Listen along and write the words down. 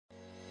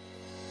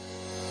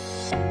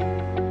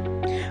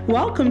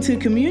Welcome to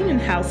Communion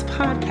House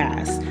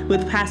Podcast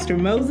with Pastor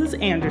Moses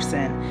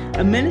Anderson,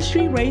 a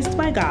ministry raised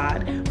by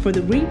God for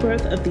the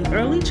rebirth of the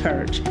early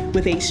church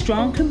with a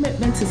strong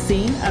commitment to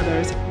seeing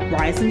others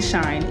rise and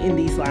shine in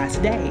these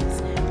last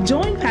days.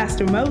 Join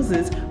Pastor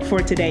Moses for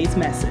today's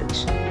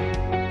message.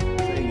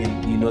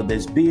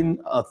 There's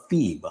been a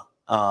theme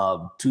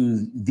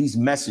to these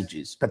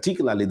messages,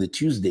 particularly the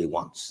Tuesday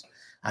ones.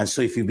 And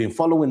so if you've been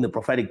following the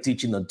prophetic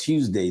teaching on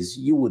Tuesdays,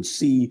 you would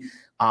see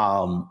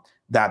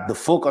that the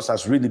focus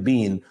has really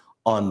been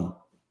on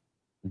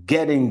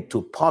getting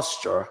to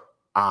posture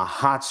our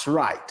hearts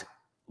right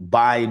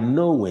by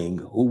knowing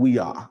who we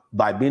are,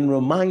 by being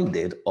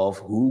reminded of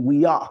who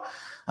we are.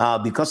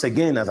 Because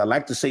again, as I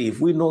like to say,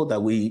 if we know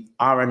that we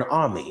are an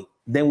army,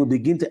 then we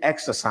begin to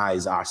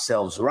exercise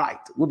ourselves right.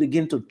 We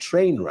begin to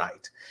train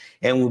right.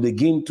 And we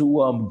begin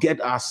to get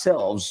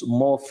ourselves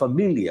more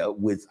familiar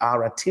with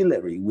our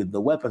artillery, with the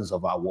weapons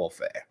of our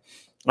warfare.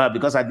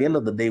 Because at the end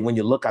of the day, when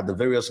you look at the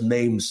various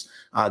names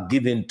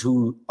given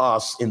to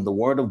us in the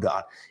Word of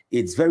God,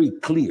 it's very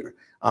clear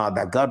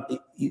that God,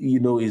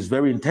 is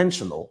very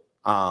intentional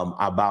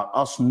about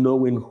us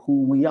knowing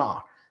who we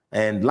are.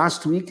 And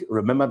last week,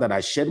 remember that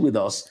I shared with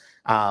us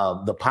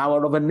the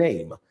power of a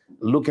name,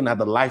 looking at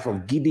the life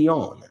of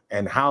Gideon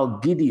and how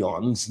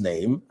Gideon's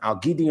name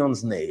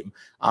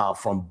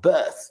from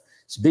birth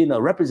has been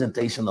a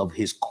representation of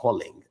his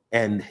calling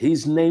and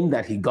his name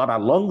that he got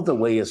along the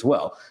way as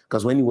well.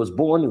 Because when he was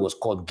born, he was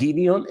called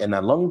Gideon, and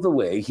along the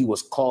way, he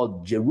was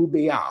called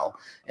Jerubbaal.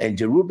 And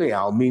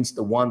Jerubbaal means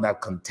the one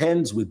that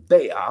contends with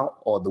Baal,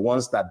 or the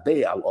ones that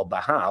Baal or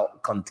Baal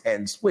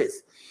contends with.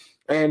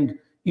 And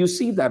you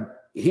see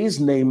that his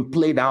name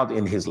played out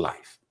in his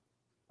life.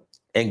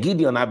 And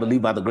Gideon, I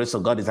believe, by the grace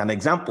of God, is an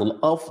example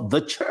of the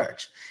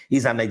church.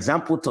 He's an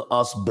example to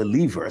us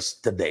believers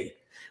today.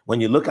 When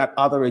you look at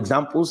other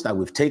examples that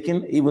we've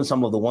taken, even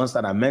some of the ones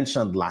that I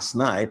mentioned last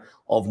night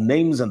of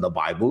names in the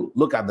Bible,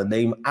 look at the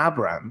name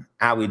Abraham,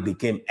 how it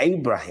became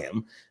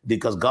Abraham,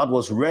 because God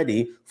was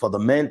ready for the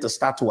man to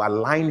start to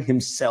align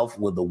himself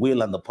with the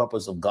will and the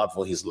purpose of God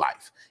for his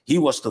life. He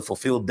was to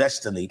fulfill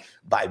destiny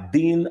by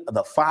being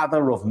the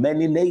father of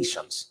many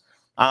nations.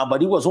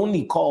 But he was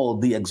only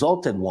called the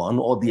exalted one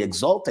or the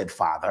exalted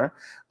father.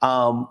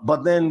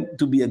 But then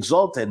to be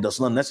exalted does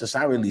not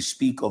necessarily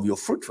speak of your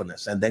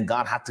fruitfulness. And then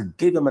God had to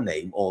give him a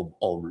name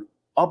or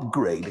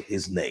upgrade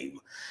his name.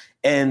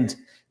 And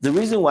the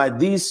reason why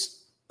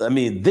this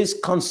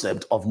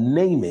concept of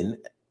naming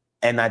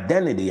and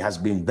identity has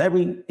been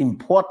very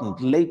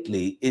important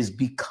lately is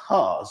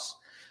because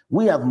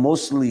we have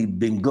mostly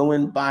been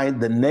going by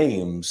the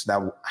names that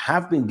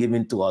have been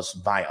given to us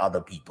by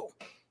other people.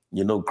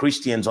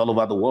 Christians all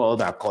over the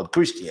world are called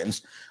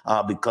Christians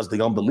because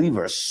the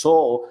unbelievers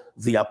saw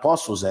the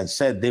apostles and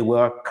said they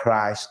were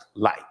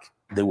Christ-like.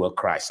 They were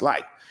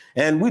Christ-like.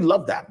 And we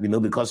love that,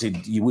 because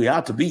we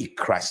are to be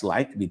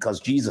Christ-like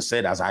because Jesus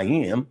said, as I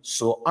am,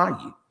 so are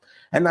you.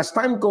 And as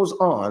time goes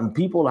on,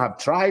 people have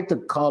tried to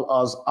call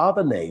us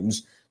other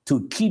names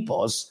to keep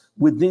us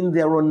within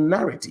their own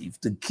narrative,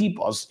 to keep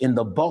us in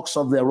the box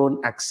of their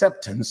own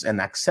acceptance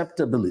and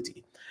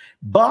acceptability.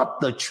 But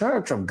the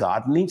church of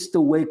God needs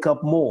to wake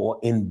up more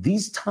in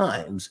these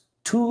times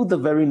to the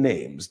very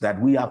names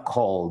that we are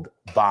called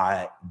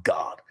by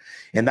God.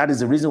 And that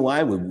is the reason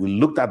why we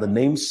looked at the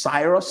name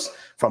Cyrus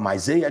from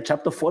Isaiah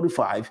chapter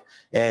 45.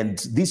 And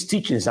these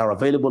teachings are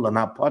available on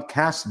our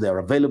podcast. They're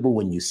available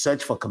when you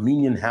search for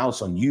Communion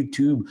House on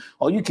YouTube,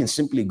 or you can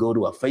simply go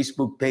to our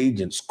Facebook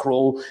page and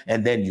scroll,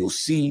 and then you'll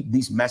see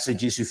these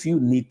messages. If you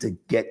need to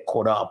get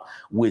caught up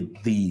with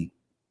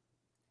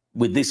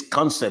this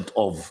concept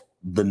of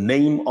the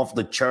name of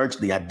the church,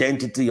 the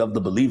identity of the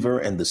believer,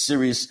 and the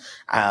series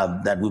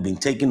that we've been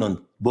taking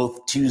on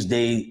both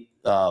during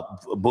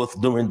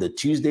the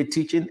Tuesday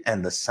teaching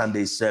and the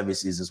Sunday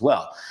services as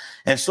well.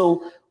 And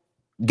so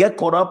get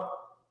caught up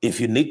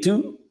if you need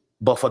to.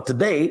 But for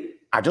today,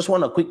 I just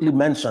want to quickly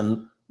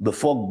mention,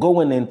 before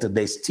going into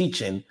this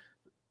teaching,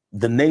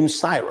 the name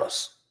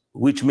Cyrus,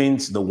 which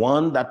means the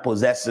one that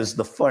possesses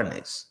the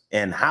furnace,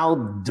 and how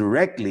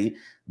directly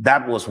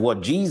that was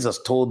what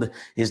Jesus told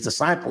his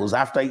disciples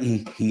after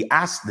he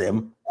asked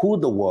them who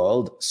the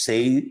world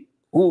say,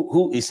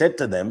 who he said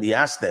to them, he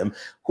asked them,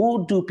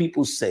 who do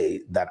people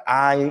say that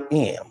I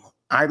am?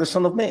 I, the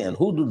Son of Man,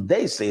 who do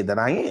they say that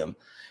I am?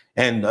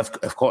 And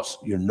of course,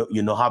 you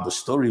know how the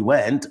story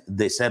went.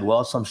 They said,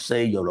 well, some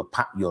say you're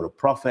a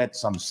prophet,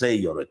 some say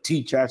you're a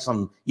teacher,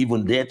 some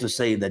even dare to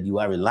say that you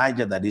are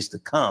Elijah that is to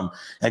come.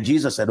 And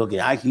Jesus said, okay,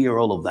 I hear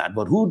all of that,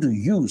 but who do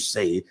you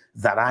say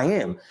that I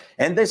am?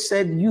 And they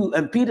said, you,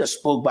 and Peter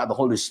spoke by the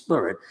Holy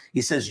Spirit.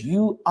 He says,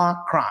 you are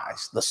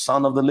Christ, the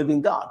Son of the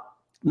living God.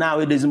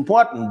 Now, it is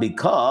important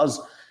because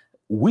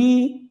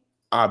we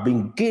are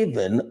being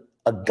given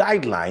a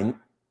guideline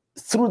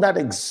through that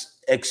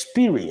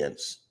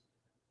experience.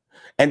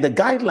 And the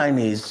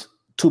guideline is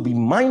to be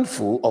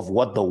mindful of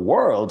what the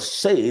world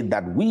say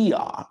that we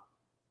are,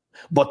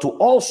 but to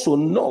also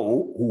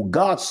know who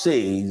God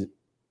says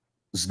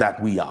that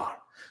we are.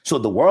 So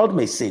the world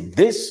may say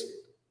this,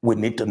 we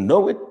need to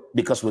know it,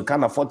 because we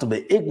can't afford to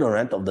be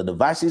ignorant of the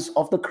devices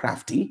of the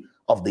crafty,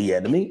 of the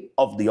enemy,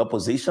 of the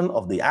opposition,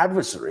 of the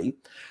adversary.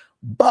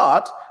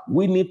 But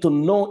we need to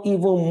know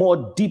even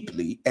more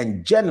deeply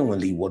and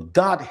genuinely what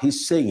God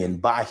is saying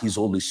by his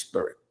Holy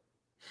Spirit.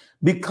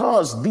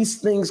 Because these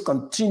things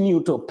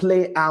continue to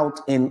play out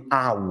in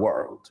our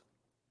world.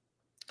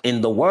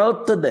 In the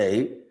world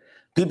today,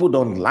 people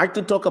don't like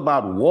to talk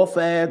about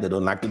warfare. They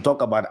don't like to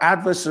talk about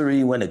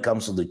adversary when it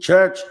comes to the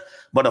church.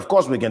 But of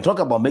course, we can talk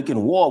about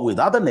making war with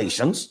other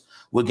nations.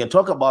 We can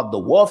talk about the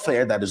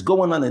warfare that is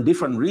going on in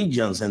different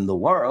regions in the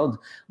world,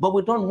 but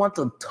we don't want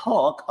to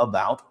talk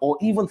about or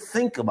even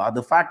think about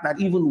the fact that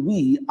even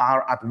we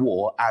are at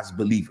war as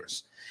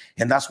believers.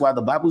 And that's why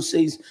the Bible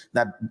says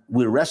that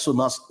we wrestle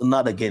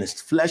not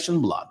against flesh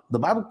and blood. The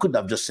Bible could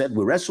have just said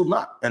we wrestle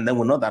not. And then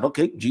we know that,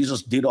 okay,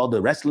 Jesus did all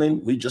the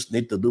wrestling. We just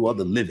need to do all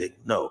the living.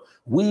 No,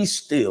 we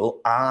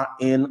still are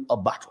in a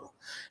battle.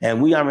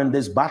 And we are in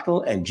this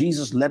battle, and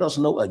Jesus let us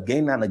know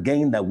again and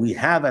again that we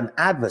have an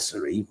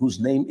adversary whose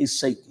name is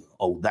Satan,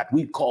 or that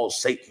we call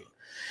Satan.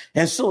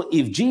 And so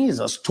if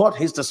Jesus taught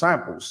his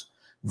disciples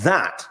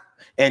that,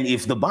 and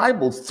if the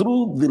Bible,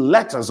 through the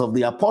letters of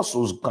the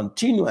apostles,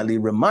 continually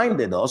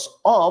reminded us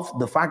of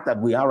the fact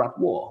that we are at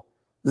war,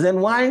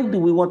 then why do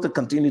we want to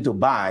continue to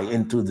buy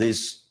into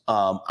this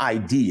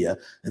idea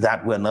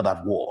that we're not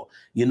at war?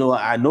 You know,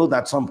 I know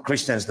that some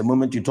Christians, the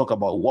moment you talk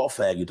about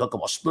warfare, you talk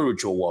about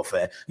spiritual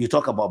warfare, you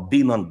talk about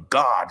being on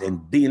guard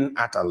and being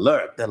at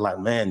alert. They're like,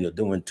 man, you're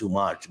doing too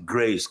much.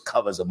 Grace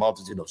covers a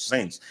multitude of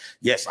sins.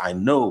 Yes, I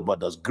know,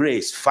 but does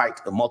grace fight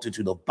a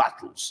multitude of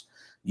battles?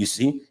 You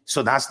see,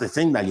 so that's the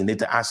thing that you need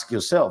to ask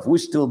yourself. We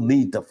still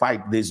need to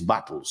fight these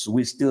battles.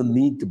 We still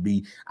need to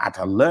be at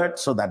alert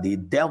so that the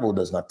devil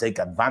does not take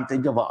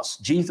advantage of us.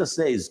 Jesus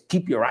says,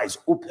 keep your eyes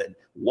open,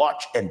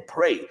 watch and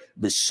pray,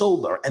 be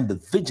sober and be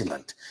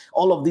vigilant.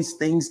 All of these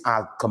things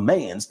are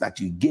commands that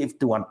you give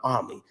to an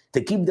army to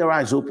keep their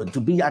eyes open,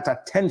 to be at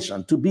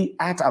attention, to be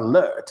at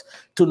alert,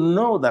 to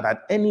know that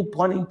at any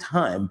point in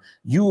time,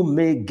 you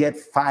may get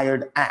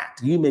fired at,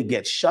 you may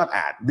get shot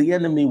at, the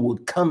enemy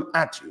would come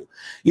at you.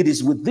 It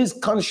is with this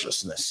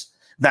consciousness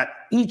that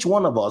each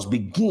one of us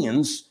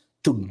begins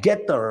to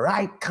get the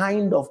right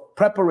kind of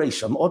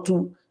preparation, or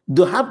to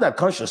have that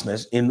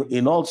consciousness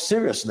in all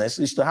seriousness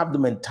is to have the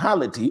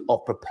mentality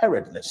of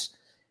preparedness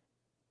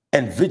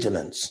and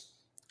vigilance.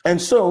 And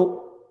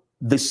so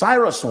the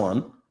Cyrus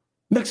one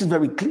makes it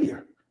very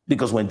clear,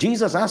 because when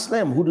Jesus asked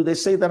them, who do they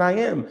say that I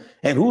am?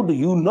 And who do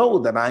you know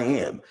that I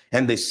am?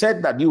 And they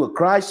said that you are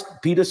Christ.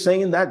 Peter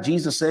saying that,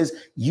 Jesus says,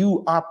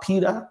 you are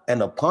Peter,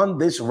 and upon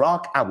this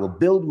rock I will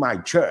build my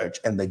church,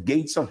 and the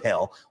gates of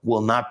hell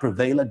will not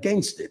prevail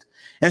against it.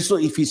 And so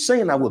if he's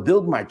saying I will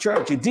build my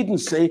church, it didn't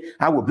say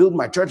I will build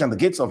my church and the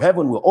gates of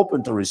heaven will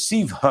open to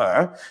receive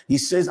her. He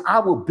says I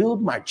will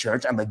build my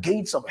church and the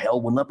gates of hell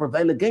will not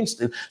prevail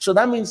against it. So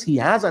that means he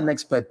has an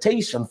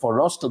expectation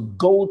for us to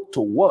go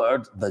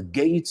toward the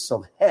gates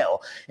of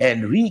hell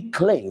and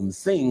reclaim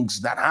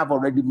things that have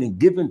already been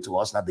given to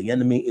us that the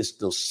enemy is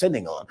still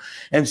sitting on.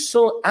 And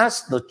so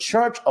as the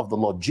church of the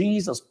Lord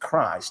Jesus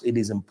Christ, it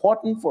is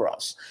important for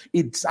us.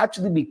 It's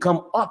actually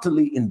become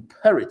utterly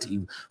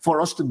imperative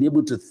for us to be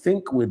able to think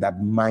with that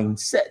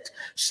mindset,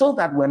 so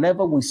that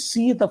whenever we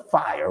see the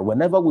fire,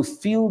 whenever we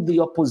feel the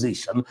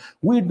opposition,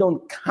 we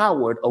don't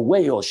cower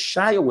away or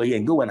shy away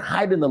and go and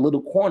hide in a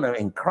little corner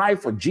and cry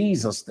for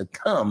Jesus to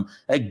come.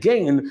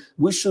 Again,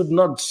 we should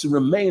not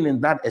remain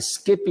in that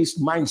escapist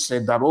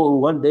mindset that, oh,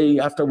 one day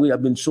after we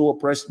have been so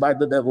oppressed by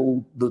the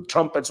devil, the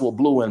trumpets will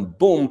blow and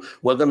boom,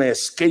 we're going to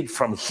escape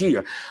from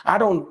here. I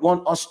don't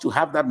want us to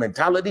have that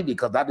mentality,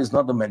 because that is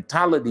not the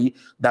mentality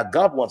that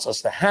God wants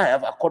us to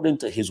have. According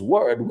to his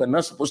word, we're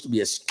not supposed to be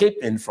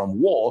escaping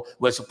from war.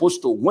 We're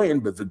supposed to win,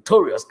 be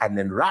victorious, and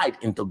then ride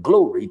into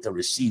glory to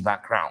receive our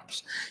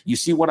crowns. You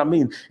see what I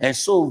mean? And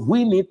so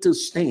we need to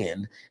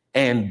stand,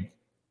 and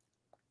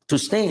to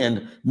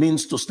stand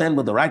means to stand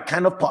with the right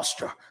kind of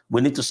posture.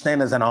 We need to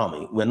stand as an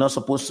army. We're not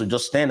supposed to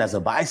just stand as a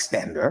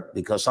bystander,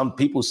 because some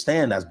people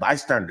stand as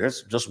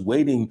bystanders, just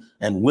waiting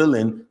and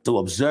willing to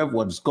observe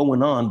what's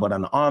going on. But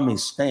an army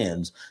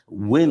stands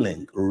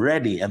willing,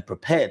 ready, and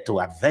prepared to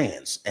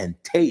advance and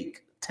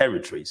take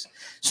territories.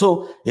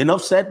 So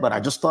enough said, but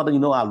I just thought,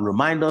 I'll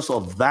remind us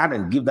of that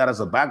and give that as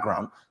a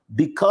background,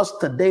 because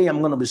today I'm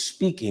going to be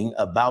speaking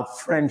about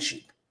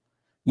friendship.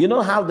 You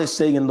know how they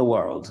say in the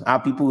world, how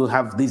people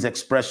have this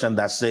expression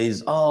that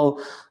says,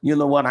 oh, you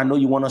know what, I know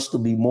you want us to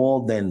be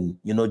more than,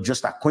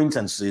 just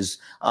acquaintances.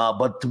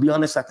 But to be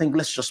honest, I think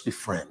let's just be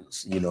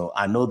friends.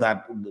 I know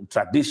that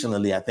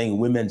traditionally, I think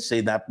women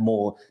say that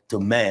more to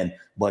men.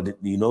 But,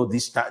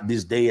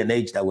 this day and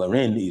age that we're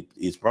in,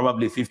 it's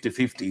probably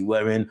 50-50,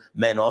 wherein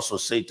men also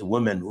say to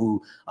women who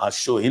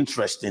show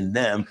interest in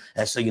them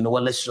and say, you know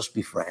what, let's just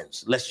be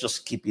friends. Let's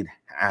just keep it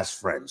as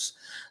friends.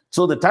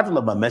 So the title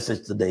of my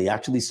message today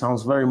actually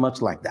sounds very much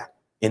like that.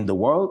 In the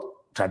world,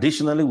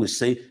 traditionally, we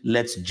say,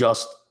 let's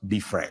just be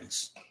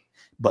friends.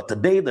 But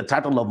today, the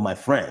title of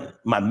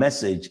my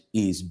message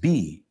is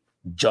Be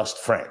Just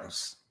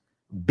Friends.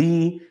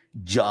 Be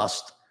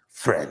just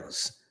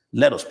friends.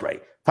 Let us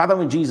pray.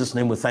 Father, in Jesus'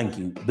 name, we thank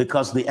you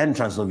because the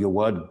entrance of your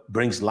word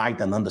brings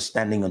light and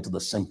understanding unto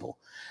the simple.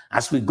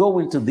 As we go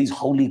into this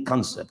holy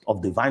concept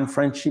of divine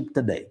friendship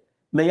today,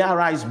 may our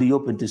eyes be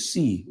open to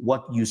see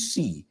what you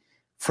see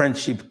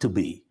friendship to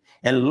be.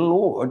 And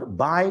Lord,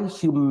 by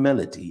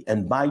humility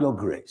and by your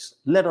grace,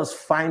 let us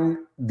find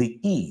the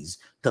ease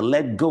to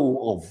let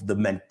go of the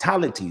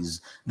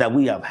mentalities that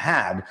we have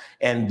had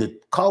and the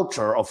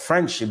culture of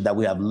friendship that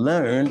we have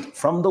learned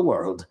from the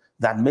world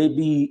that may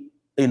be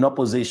in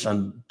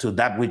opposition to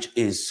that which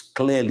is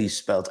clearly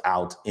spelled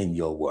out in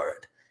your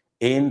word.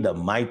 In the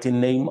mighty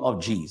name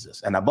of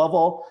Jesus. And above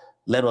all,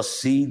 let us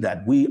see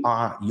that we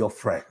are your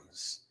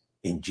friends.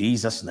 In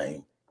Jesus'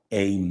 name,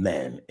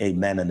 amen,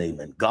 amen, and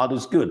amen. God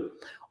is good.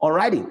 All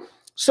righty.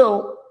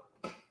 So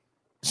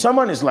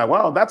someone is like,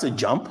 wow, that's a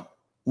jump.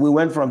 We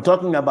went from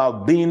talking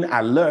about being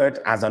alert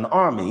as an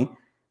army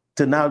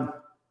to now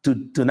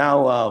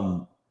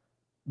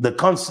the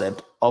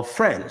concept of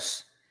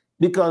friends.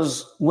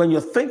 Because when you're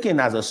thinking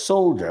as a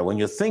soldier, when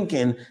you're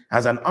thinking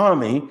as an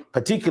army,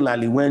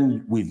 particularly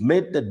when we've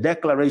made the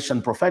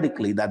declaration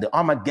prophetically that the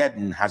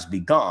Armageddon has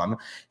begun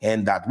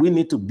and that we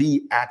need to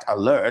be at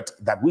alert,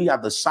 that we are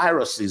the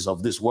Cyruses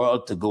of this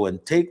world to go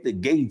and take the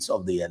gates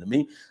of the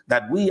enemy,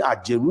 that we are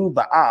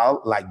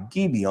Jerubbaal like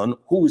Gideon,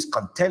 who is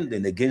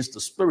contending against the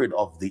spirit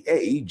of the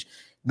age,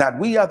 that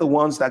we are the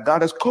ones that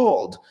God has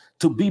called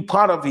to be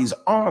part of his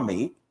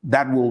army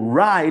that will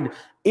ride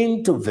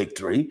into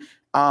victory,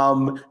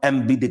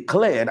 and be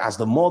declared as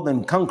the more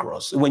than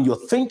conquerors. When you're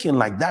thinking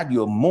like that,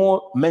 you're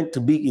more meant to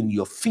be in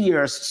your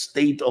fierce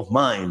state of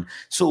mind.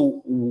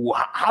 So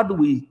how do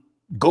we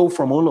go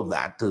from all of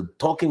that to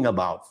talking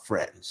about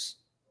friends?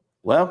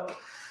 Well,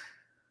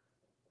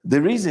 the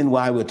reason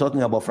why we're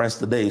talking about friends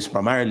today is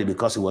primarily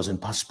because it was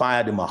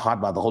inspired in my heart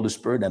by the Holy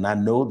Spirit, and I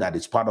know that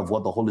it's part of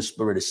what the Holy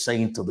Spirit is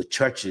saying to the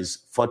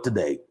churches for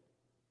today.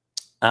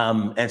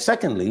 And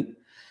secondly,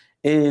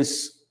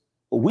 is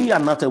we are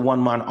not a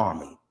one-man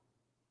army.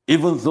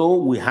 Even though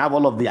we have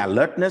all of the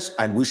alertness,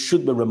 and we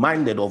should be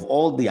reminded of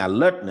all the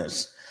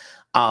alertness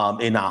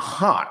in our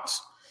hearts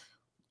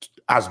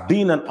as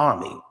being an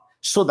army,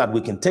 so that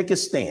we can take a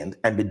stand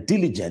and be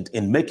diligent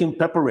in making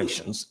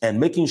preparations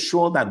and making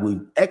sure that we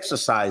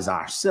exercise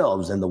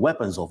ourselves in the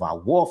weapons of our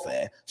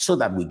warfare so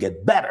that we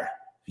get better,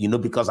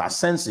 because our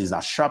senses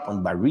are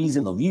sharpened by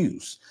reason of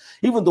use.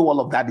 Even though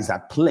all of that is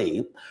at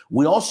play,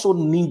 we also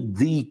need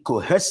the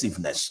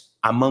cohesiveness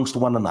amongst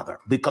one another,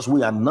 because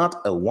we are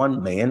not a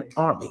one-man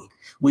army.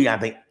 We are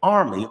the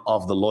army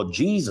of the Lord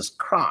Jesus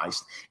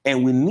Christ,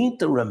 and we need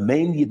to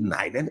remain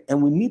united,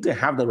 and we need to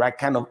have the right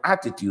kind of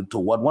attitude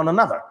toward one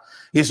another.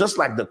 It's just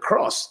like the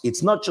cross.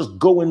 It's not just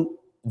going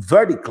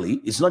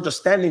vertically. It's not just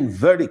standing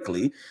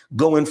vertically,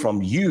 going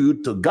from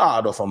you to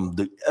God or from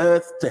the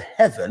earth to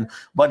heaven,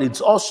 but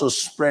it's also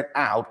spread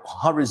out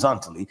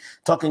horizontally,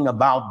 talking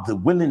about the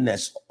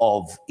willingness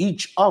of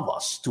each of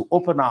us to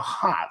open our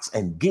hearts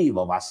and give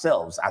of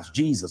ourselves as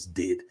Jesus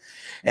did.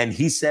 And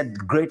he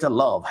said, greater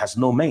love has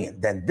no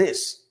man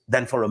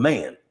than for a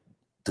man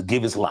to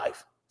give his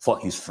life for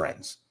his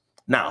friends.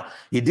 Now,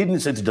 he didn't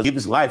say to just give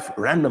his life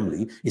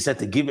randomly. He said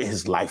to give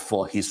his life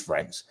for his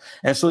friends.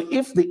 And so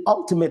if the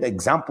ultimate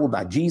example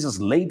that Jesus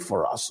laid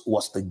for us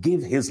was to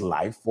give his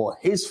life for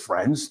his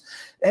friends,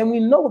 and we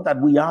know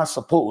that we are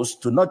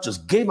supposed to not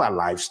just give our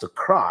lives to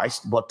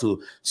Christ, but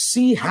to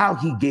see how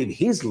he gave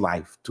his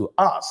life to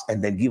us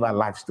and then give our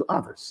lives to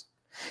others.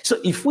 So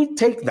if we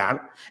take that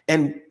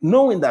and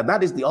knowing that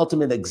that is the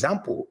ultimate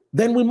example,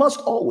 then we must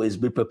always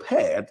be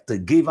prepared to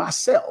give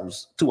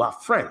ourselves to our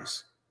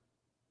friends.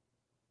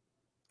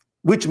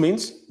 Which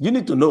means you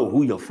need to know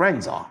who your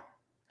friends are.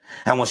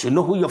 And once you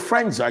know who your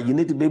friends are, you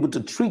need to be able to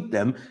treat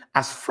them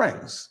as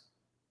friends.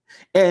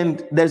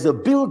 And there's a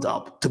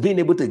build-up to being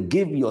able to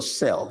give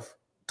yourself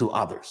to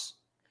others.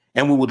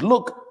 And we would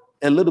look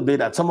a little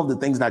bit at some of the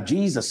things that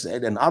Jesus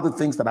said and other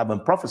things that have been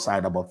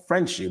prophesied about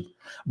friendship,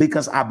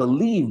 because I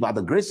believe by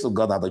the grace of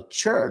God that the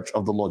church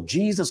of the Lord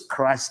Jesus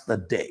Christ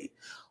today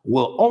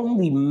will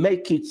only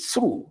make it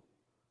through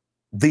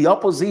the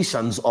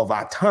oppositions of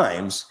our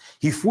times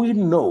if we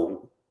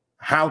know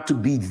how to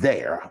be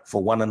there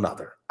for one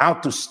another, how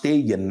to stay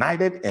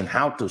united, and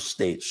how to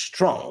stay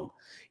strong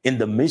in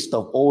the midst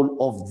of all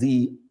of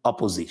the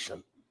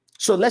opposition.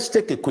 So let's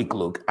take a quick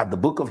look at the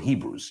book of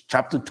Hebrews,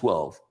 chapter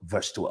 12,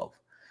 verse 12.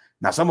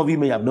 Now, some of you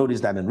may have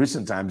noticed that in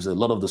recent times, a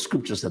lot of the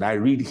scriptures that I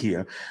read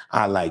here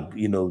are like,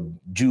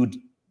 Jude,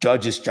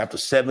 Judges chapter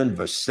 7,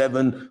 verse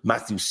 7,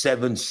 Matthew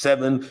 7,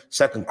 7,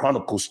 2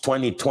 Chronicles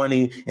 20,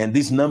 20, and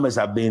these numbers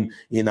have been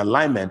in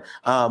alignment.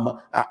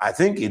 I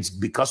think it's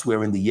because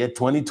we're in the year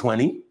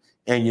 2020,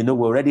 and we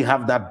already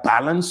have that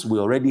balance. We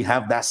already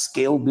have that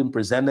scale being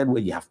presented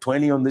where you have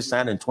 20 on this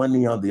side and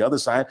 20 on the other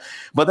side.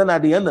 But then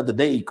at the end of the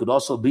day, it could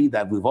also be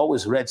that we've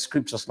always read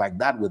scriptures like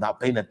that without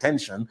paying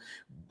attention.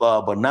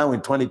 But now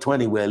in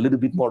 2020, we're a little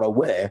bit more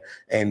aware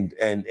and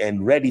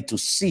ready to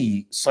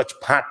see such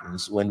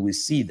patterns when we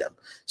see them.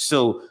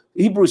 So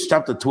Hebrews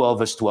chapter 12,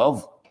 verse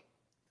 12,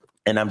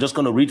 and I'm just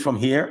going to read from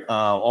here,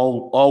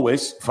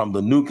 always from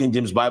the New King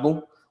James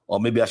Bible, or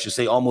maybe I should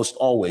say almost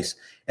always.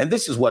 And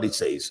this is what it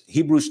says,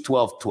 Hebrews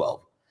 12:12.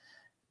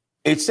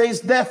 It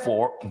says,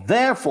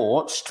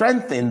 therefore,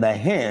 strengthen the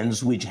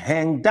hands which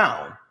hang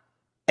down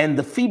and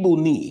the feeble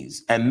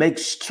knees, and make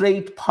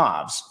straight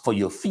paths for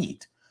your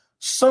feet,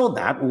 so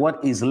that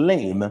what is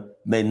lame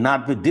may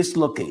not be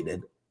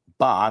dislocated,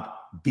 but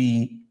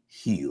be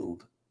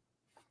healed.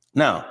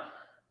 Now,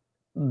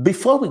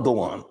 before we go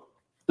on,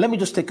 let me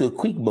just take a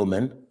quick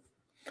moment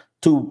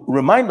to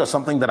remind us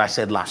something that I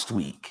said last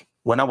week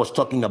when I was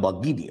talking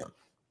about Gideon.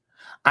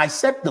 I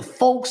said the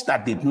folks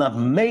that did not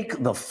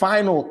make the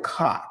final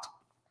cut,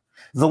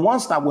 the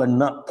ones that were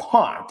not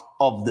part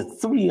of the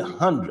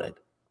 300,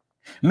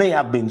 may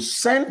have been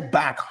sent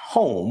back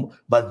home,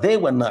 but they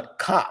were not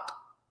cut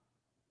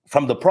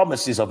from the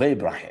promises of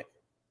Abraham.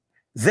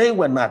 They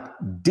were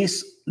not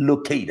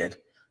dislocated,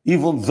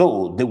 even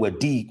though they were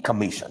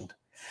decommissioned.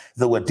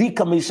 They were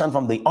decommissioned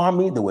from the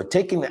army. They were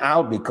taken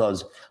out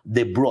because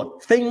they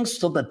brought things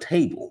to the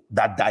table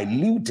that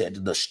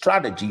diluted the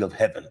strategy of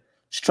heaven.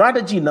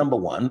 Strategy number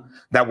one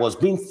that was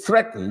being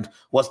threatened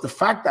was the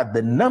fact that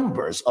the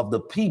numbers of the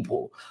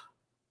people,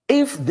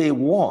 if they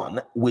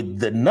won with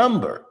the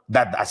number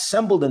that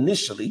assembled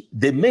initially,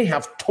 they may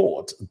have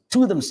thought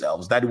to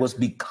themselves that it was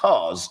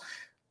because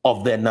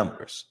of their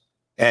numbers.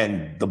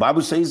 And the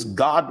Bible says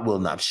God will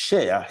not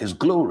share his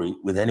glory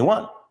with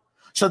anyone.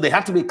 So they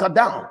had to be cut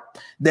down.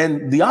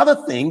 Then the other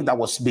thing that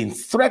was being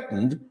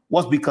threatened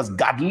was because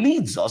God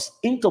leads us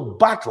into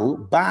battle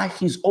by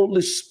his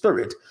Holy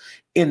Spirit,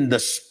 in the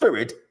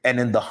spirit and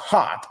in the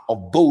heart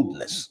of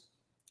boldness.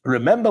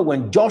 Remember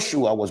when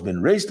Joshua was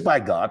being raised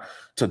by God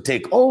to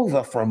take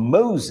over from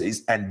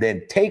Moses and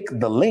then take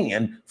the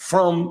land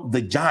from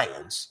the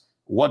giants.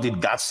 What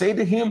did God say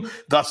to him?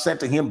 God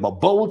said to him, "Be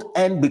bold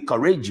and be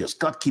courageous."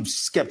 God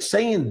kept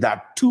saying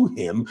that to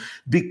him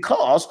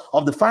because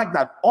of the fact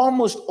that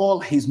almost all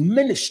his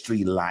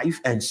ministry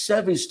life and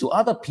service to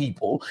other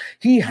people,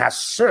 he has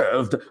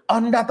served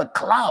under the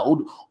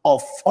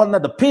under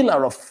the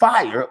pillar of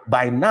fire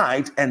by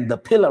night and the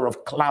pillar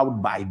of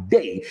cloud by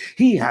day.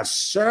 He has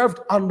served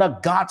under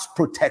God's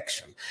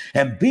protection,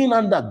 and being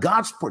under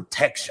God's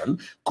protection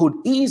could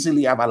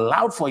easily have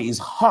allowed for his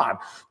heart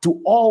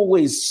to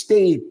always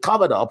stay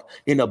covered up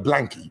in a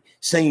blanket,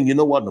 saying, you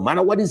know what, no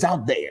matter what is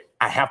out there,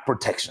 I have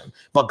protection.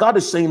 But God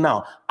is saying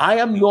now, I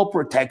am your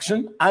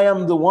protection. I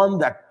am the one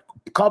that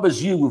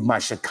covers you with my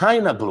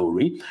Shekinah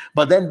glory.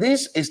 But then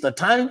this is the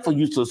time for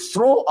you to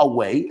throw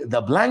away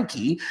the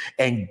blanket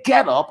and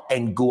get up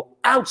and go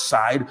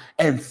outside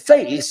and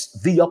face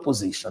the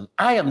opposition.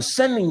 I am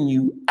sending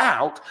you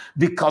out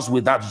because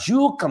without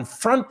you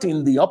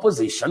confronting the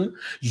opposition,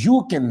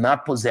 you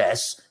cannot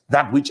possess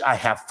that which I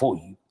have for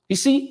you. You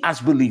see,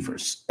 as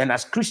believers and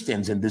as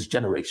Christians in this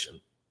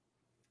generation,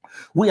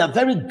 we have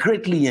very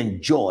greatly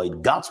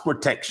enjoyed God's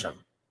protection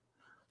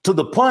to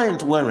the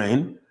point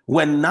wherein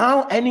when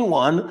now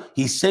anyone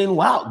is saying,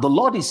 wow, the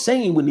Lord is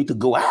saying we need to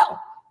go out,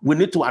 we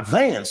need to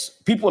advance.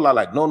 People are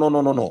like,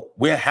 no.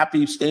 We're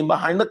happy staying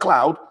behind the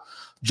cloud,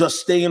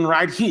 just staying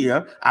right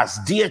here as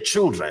dear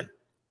children.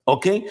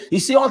 Okay? You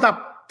see, all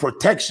that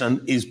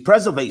protection is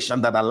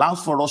preservation that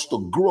allows for us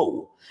to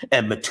grow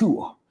and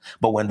mature.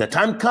 But when the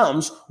time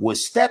comes, we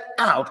step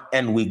out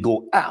and we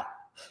go out.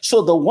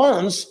 So the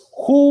ones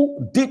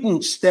who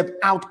didn't step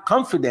out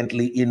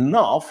confidently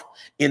enough,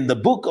 in the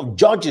book of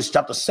Judges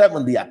chapter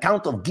 7, the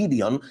account of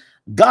Gideon,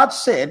 God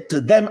said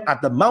to them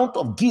at the Mount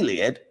of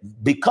Gilead,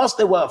 because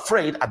they were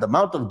afraid at the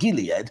Mount of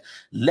Gilead,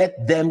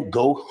 let them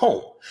go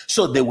home.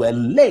 So they were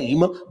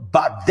lame,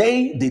 but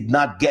they did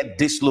not get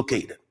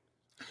dislocated.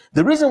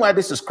 The reason why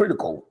this is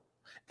critical,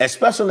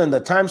 especially in the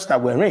times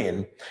that we're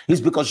in,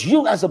 is because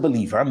you as a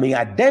believer may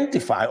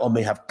identify or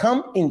may have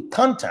come in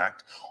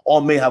contact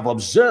or may have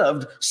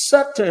observed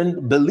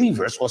certain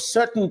believers or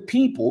certain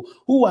people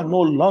who are no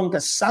longer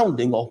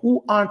sounding or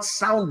who aren't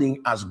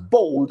sounding as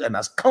bold and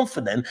as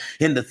confident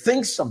in the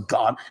things of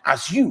God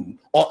as you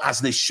or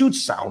as they should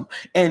sound.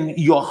 And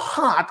your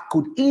heart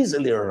could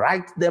easily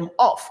write them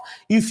off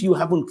if you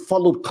haven't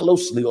followed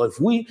closely, or if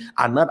we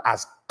are not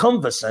as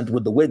conversant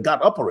with the way God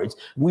operates.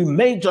 We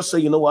may just say,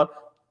 you know what?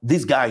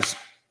 These guys,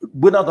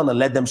 we're not going to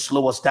let them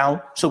slow us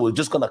down, so we're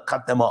just going to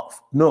cut them off.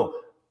 No,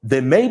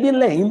 they may be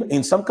lame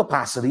in some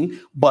capacity,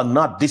 but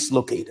not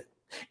dislocated.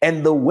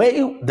 And the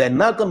way they're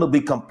not going to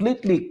be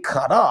completely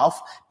cut off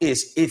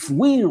is if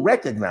we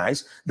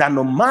recognize that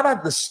no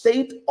matter the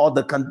state or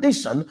the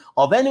condition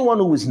of anyone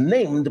who is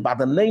named by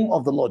the name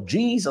of the Lord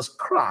Jesus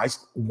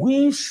Christ,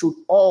 we should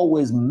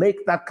always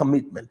make that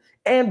commitment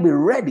and be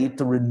ready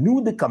to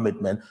renew the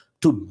commitment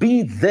to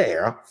be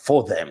there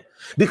for them,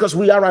 because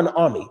we are an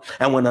army.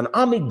 And when an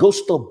army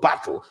goes to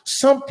battle,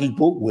 some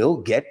people will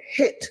get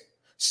hit.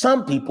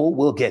 Some people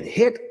will get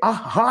hit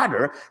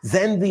harder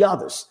than the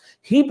others.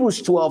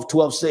 Hebrews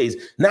 12:12 says,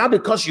 now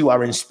because you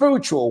are in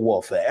spiritual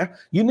warfare,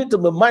 you need to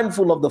be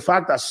mindful of the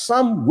fact that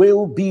some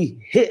will be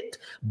hit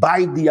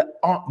by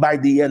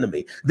the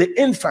enemy. The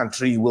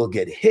infantry will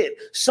get hit.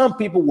 Some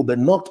people will be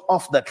knocked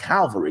off the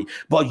cavalry,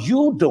 but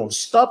you don't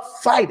stop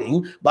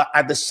fighting, but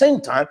at the same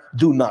time,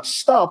 do not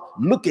stop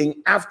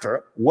looking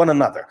after one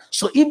another.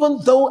 So even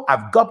though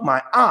I've got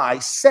my eye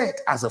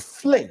set as a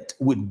flint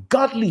with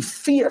godly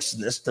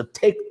fierceness to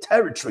take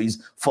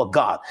territories for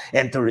God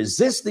and to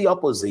resist the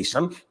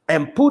opposition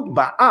and put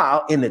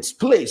Baal in its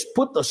place,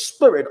 put the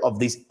spirit of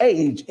this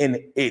age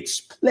in its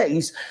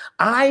place,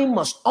 I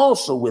must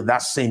also, with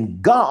that same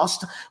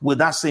gusto, and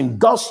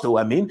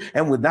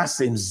with that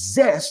same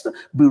zest,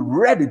 be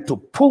ready to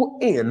pull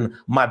in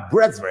my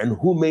brethren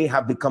who may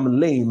have become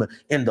lame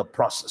in the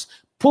process.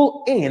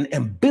 Pull in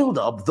and build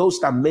up those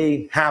that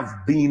may have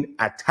been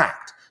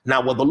attacked. Now,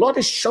 what the Lord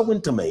is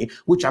showing to me,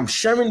 which I'm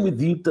sharing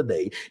with you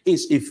today,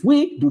 is if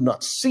we do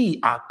not see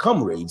our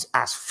comrades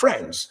as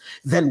friends,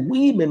 then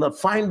we may not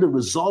find the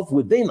resolve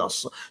within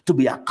us to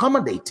be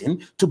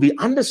accommodating, to be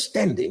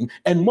understanding,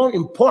 and more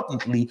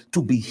importantly,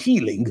 to be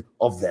healing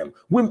of them.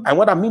 And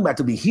what I mean by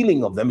to be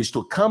healing of them is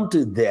to come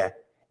to their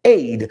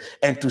aid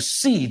and to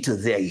see to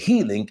their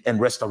healing and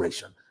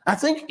restoration. I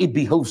think it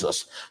behoves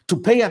us to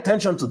pay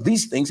attention to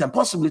these things and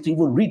possibly to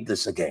even read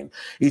this again.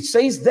 It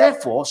says,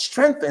 therefore,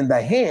 strengthen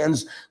the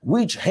hands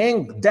which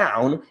hang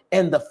down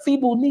and the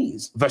feeble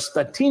knees. Verse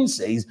 13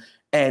 says,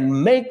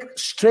 and make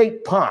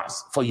straight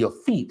paths for your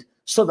feet,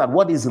 so that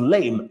what is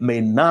lame may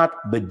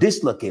not be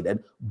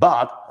dislocated,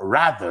 but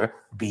rather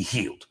be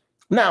healed.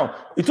 Now,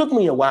 it took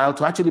me a while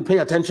to actually pay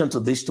attention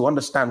to this, to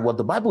understand what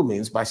the Bible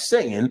means by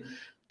saying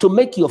to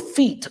make your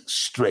feet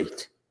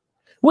straight.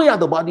 We are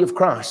the body of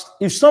Christ.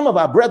 If some of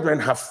our brethren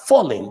have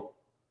fallen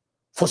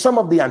for some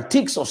of the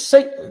antiques of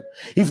Satan,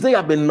 if they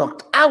have been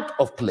knocked out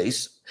of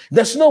place,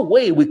 there's no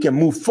way we can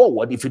move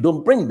forward if you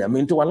don't bring them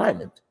into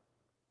alignment.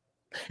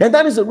 And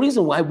that is the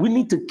reason why we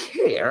need to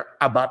care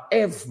about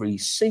every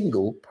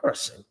single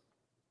person.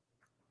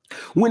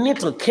 We need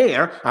to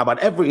care about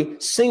every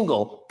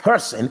single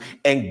person,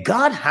 and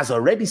God has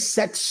already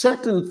set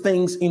certain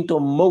things into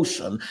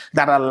motion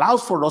that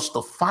allows for us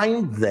to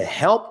find the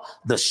help,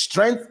 the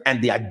strength,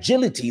 and the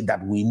agility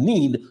that we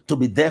need to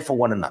be there for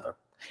one another.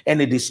 And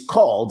it is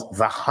called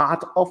the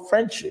heart of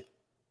friendship.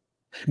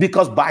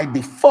 Because by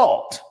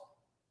default,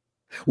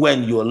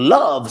 when you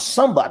love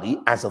somebody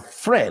as a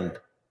friend,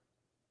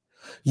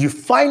 you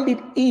find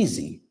it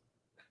easy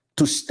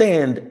to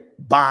stand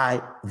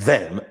by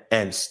them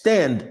and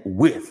stand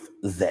with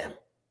them.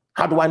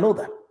 How do I know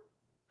that?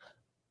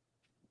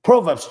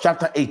 Proverbs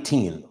chapter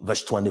 18,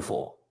 verse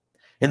 24.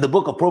 In the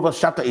book of Proverbs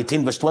chapter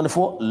 18, verse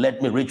 24,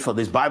 let me reach for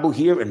this Bible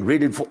here and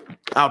read it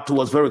out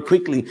to us very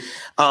quickly.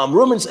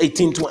 Proverbs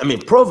 18,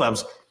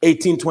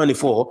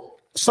 24,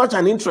 such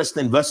an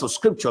interesting verse of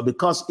scripture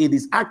because it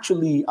is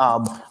actually,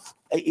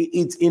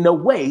 it's in a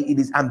way, it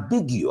is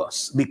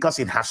ambiguous because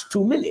it has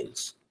two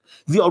meanings.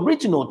 The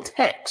original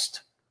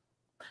text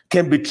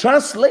can be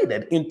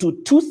translated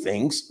into two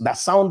things that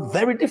sound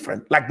very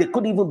different, like they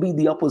could even be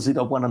the opposite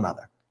of one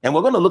another. And we're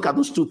going to look at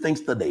those two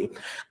things today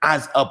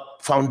as a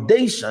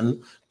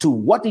foundation to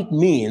what it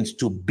means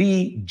to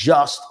be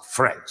just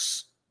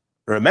friends.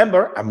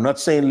 Remember, I'm not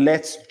saying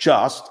let's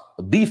just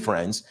be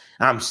friends.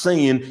 I'm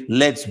saying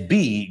let's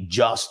be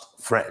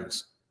just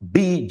friends.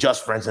 Be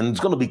just friends. And it's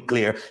going to be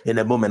clear in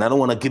a moment. I don't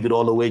want to give it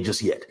all away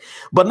just yet.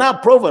 But now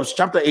Proverbs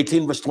chapter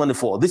 18, verse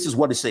 24, this is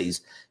what it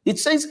says. It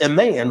says, a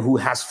man who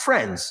has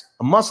friends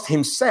must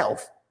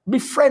himself be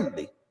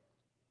friendly.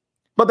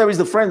 But there is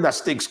a friend that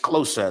sticks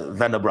closer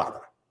than a brother.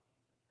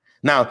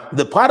 Now,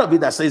 the part of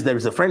it that says there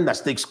is a friend that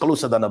sticks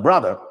closer than a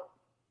brother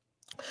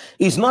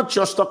is not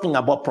just talking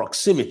about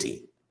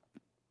proximity.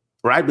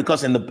 Right?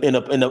 Because in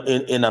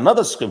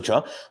another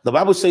scripture, the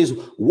Bible says,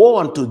 woe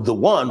unto the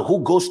one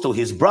who goes to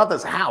his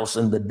brother's house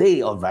in the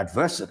day of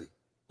adversity.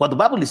 But the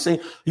Bible is saying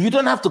you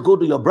don't have to go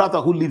to your brother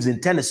who lives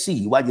in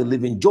Tennessee while you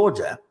live in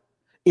Georgia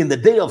in the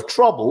day of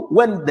trouble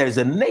when there's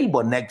a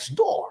neighbor next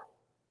door.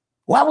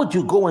 Why would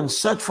you go and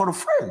search for a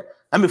friend?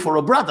 For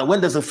a brother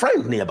when there's a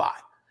friend nearby.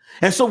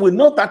 And so we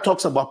know that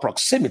talks about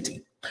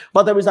proximity.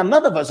 But there is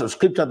another verse of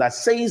scripture that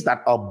says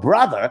that a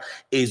brother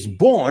is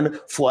born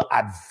for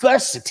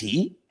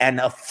adversity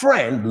and a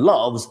friend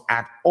loves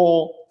at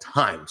all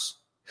times.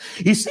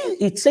 You see,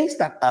 it says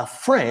that a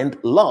friend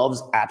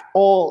loves at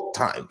all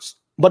times,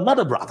 but not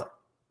a brother,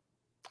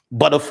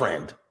 but a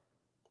friend.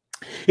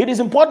 It is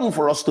important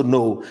for us to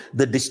know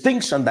the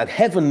distinction that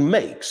heaven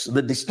makes,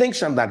 the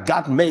distinction that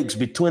God makes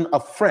between a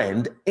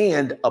friend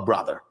and a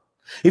brother.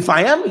 If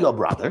I am your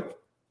brother,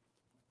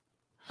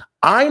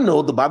 I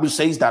know the Bible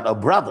says that a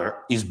brother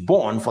is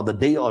born for the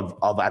day of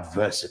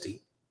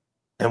adversity.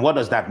 And what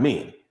does that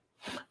mean?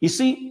 You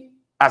see,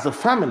 as a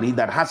family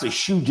that has a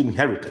huge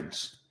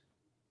inheritance,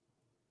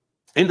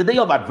 in the day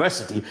of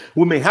adversity,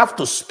 we may have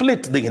to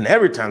split the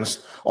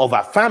inheritance of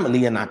our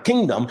family and our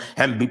kingdom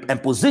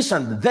and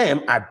position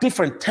them at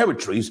different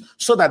territories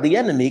so that the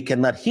enemy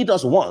cannot hit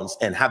us once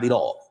and have it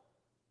all.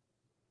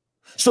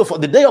 So for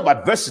the day of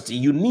adversity,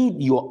 you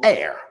need your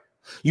heir.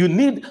 You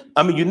need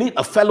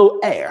a fellow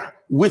heir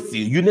with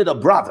you. You need a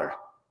brother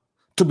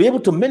to be able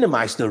to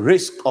minimize the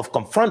risk of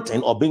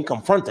confronting or being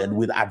confronted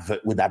with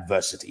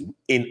adversity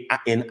in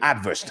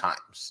adverse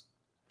times.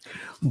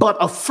 But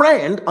a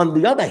friend, on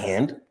the other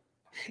hand,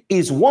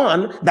 is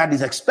one that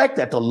is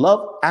expected to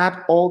love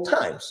at all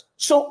times.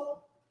 So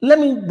let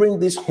me bring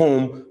this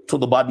home to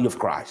the body of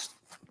Christ.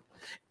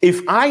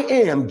 If I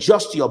am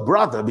just your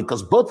brother,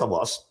 because both of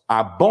us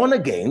are born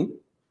again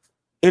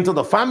into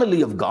the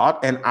family of God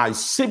and are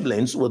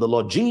siblings with the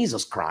Lord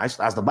Jesus Christ,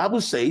 as the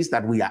Bible says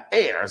that we are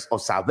heirs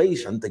of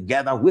salvation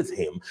together with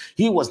him.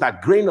 He was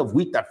that grain of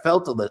wheat that fell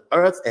to the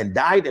earth and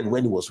died, and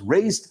when he was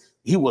raised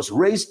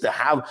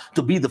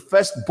to be the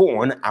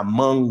firstborn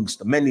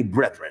amongst many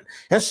brethren.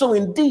 And so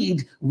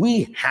indeed,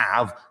 we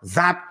have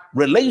that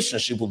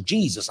relationship with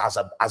Jesus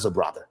as a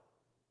brother.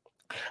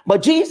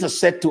 But Jesus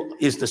said to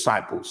his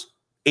disciples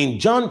in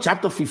John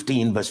chapter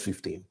 15, verse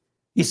 15,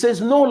 he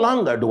says, "No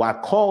longer do I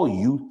call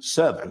you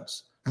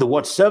servants." The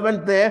word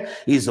servant there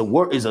is a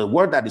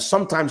word that is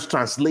sometimes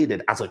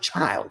translated as a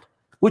child,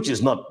 which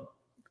is not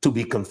to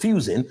be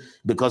confusing,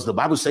 because the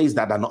Bible says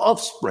that an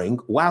offspring,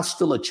 while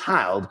still a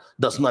child,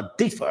 does not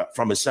differ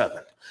from a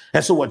servant.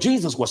 And so what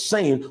Jesus was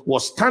saying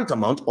was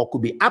tantamount or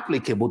could be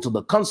applicable to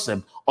the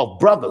concept of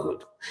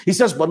brotherhood. He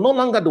says, "But no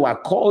longer do I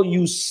call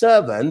you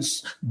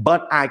servants,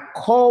 but I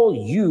call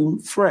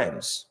you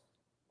friends."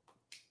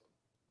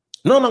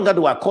 No longer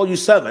do I call you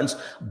servants,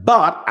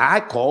 but I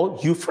call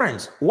you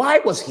friends. Why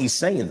was he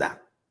saying that?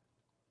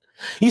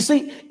 You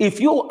see, if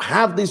you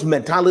have this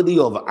mentality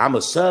of I'm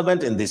a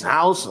servant in this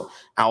house, or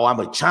I'm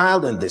a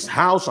child in this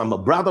house, I'm a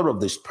brother of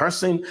this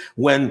person,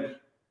 when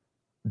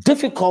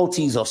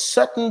difficulties of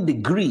certain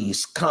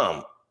degrees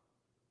come,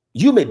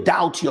 you may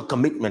doubt your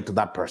commitment to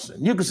that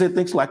person. You can say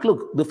things like,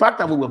 look, the fact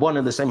that we were born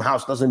in the same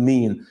house doesn't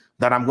mean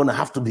that I'm going to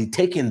have to be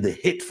taking the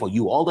hit for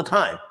you all the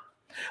time.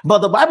 But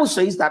the Bible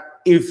says that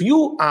if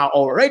you are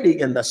already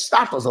in the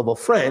status of a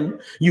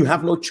friend, you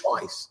have no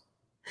choice.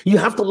 You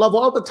have to love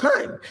all the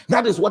time.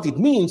 That is what it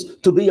means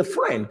to be a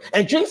friend.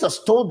 And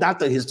Jesus told that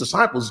to his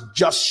disciples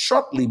just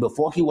shortly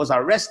before he was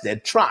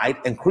arrested, tried,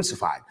 and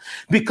crucified,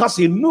 because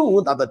he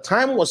knew that the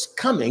time was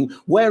coming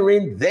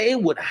wherein they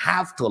would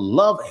have to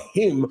love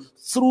him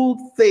through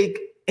thick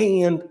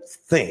and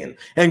thin.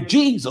 And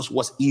Jesus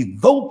was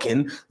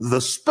evoking the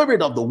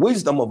spirit of the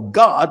wisdom of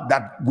God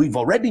that we've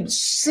already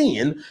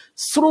seen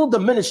through the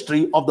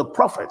ministry of the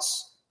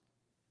prophets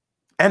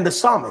and the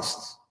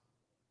psalmists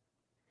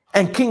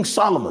and King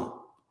Solomon,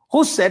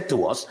 who said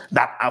to us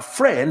that a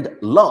friend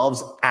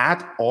loves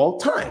at all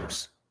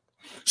times.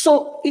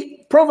 So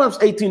Proverbs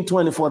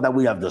 18:24 that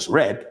we have just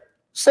read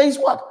says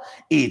what?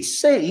 It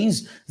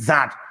says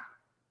that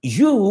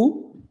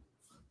you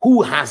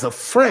who has a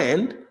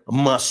friend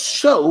must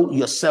show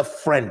yourself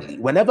friendly.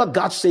 Whenever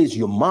God says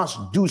you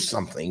must do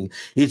something,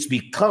 it's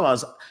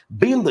because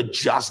being the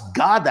just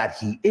God that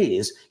he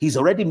is, he's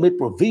already made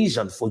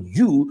provision for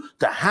you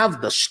to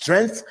have the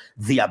strength,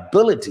 the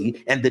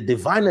ability, and the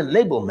divine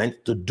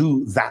enablement to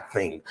do that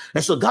thing.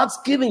 And so God's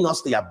giving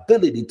us the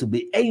ability to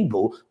be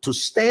able to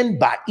stand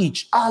by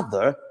each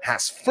other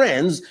as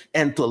friends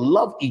and to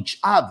love each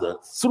other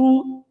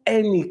through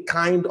any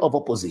kind of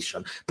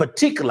opposition,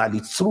 particularly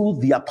through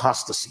the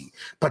apostasy,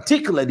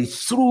 particularly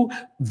through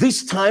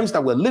these times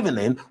that we're living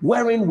in,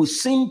 wherein we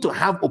seem to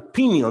have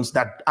opinions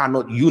that are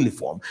not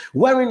uniform,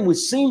 wherein we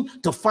seem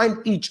to find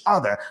each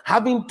other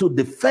having to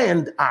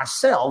defend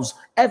ourselves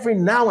every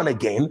now and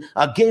again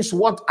against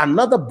what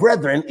another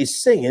brethren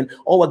is saying,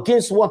 or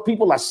against what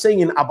people are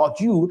saying about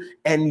you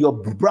and your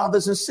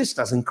brothers and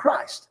sisters in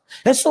Christ.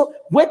 And so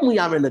when we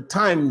are in a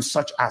time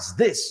such as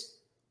this,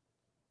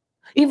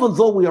 even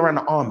though we are an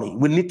army,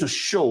 we need to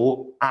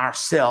show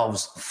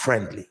ourselves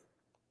friendly.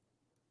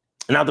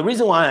 Now, the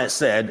reason why I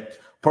said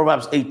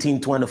Proverbs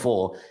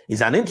 18:24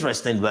 is an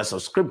interesting verse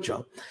of scripture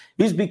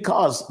is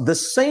because the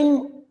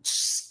same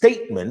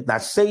statement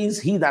that says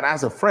he that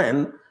has a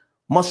friend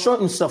must show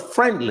himself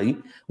friendly,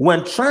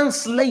 when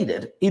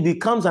translated, it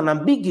becomes an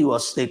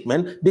ambiguous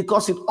statement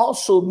because it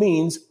also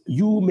means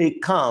you may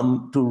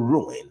come to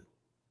ruin.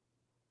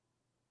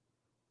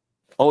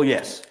 Oh,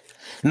 yes.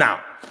 Now,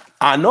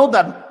 I know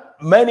that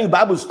many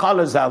Bible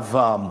scholars have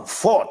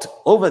fought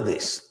over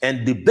this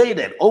and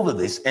debated over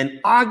this and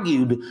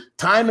argued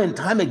time and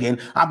time again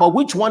about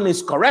which one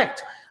is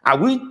correct. Are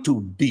we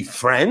to be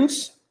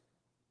friends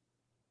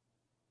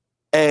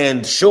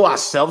and show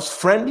ourselves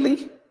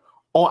friendly,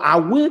 or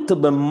are we to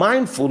be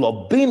mindful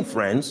of being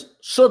friends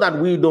so that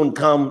we don't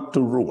come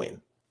to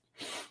ruin?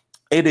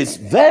 It is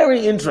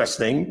very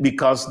interesting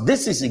because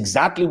this is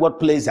exactly what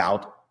plays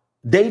out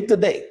day to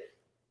day.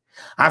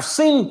 I've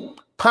seen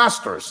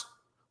pastors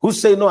who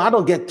say, no, I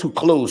don't get too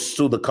close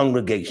to the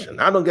congregation.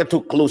 I don't get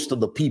too close to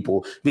the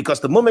people,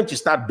 because the moment you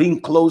start being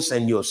close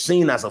and you're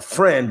seen as a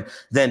friend,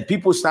 then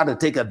people start to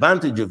take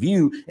advantage of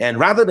you. And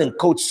rather than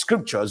quote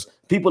scriptures,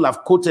 people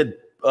have quoted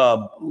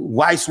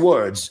wise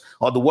words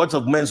or the words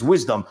of men's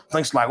wisdom,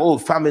 things like, oh,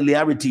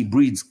 familiarity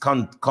breeds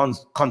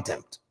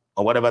contempt.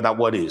 or whatever that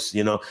word is,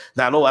 that,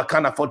 I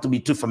can't afford to be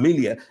too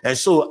familiar. And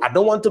so I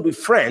don't want to be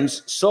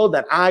friends so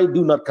that I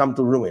do not come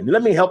to ruin.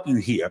 Let me help you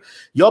here.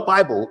 Your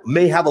Bible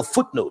may have a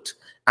footnote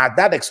at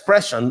that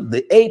expression,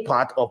 the A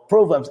part of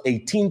Proverbs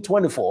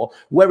 18:24,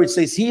 where it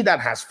says, he that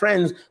has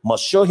friends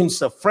must show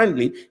himself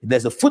friendly.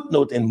 There's a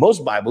footnote in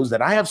most Bibles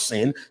that I have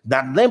seen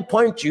that then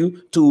point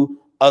you to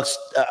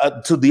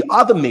the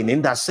other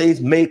meaning that says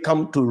may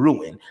come to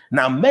ruin.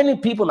 Now, many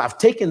people have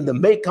taken the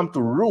may come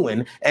to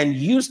ruin and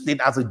used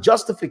it as a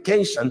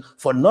justification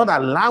for not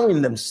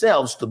allowing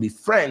themselves to be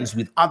friends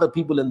with other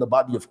people in the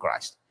body of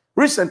Christ.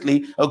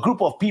 Recently, a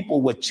group of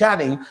people were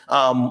chatting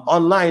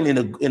online in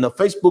a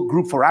Facebook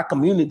group for our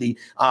community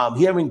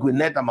here in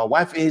Gwinnett that my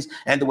wife is,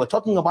 and they were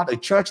talking about a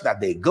church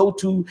that they go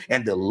to,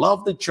 and they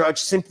love the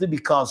church simply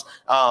because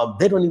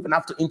they don't even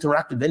have to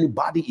interact with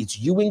anybody. It's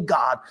you and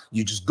God.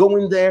 You just go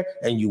in there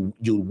and you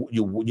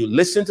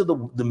listen to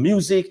the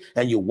music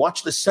and you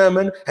watch the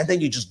sermon, and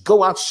then you just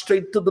go out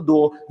straight to the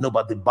door.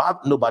 Nobody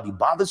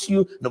bothers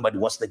you. Nobody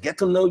wants to get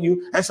to know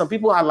you. And some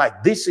people are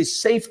like, this is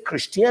safe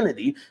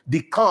Christianity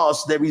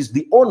because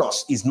the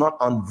onus is not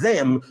on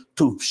them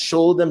to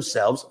show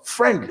themselves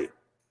friendly.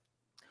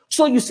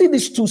 So you see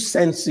these two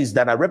senses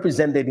that are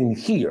represented in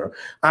here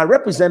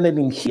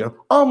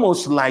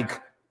almost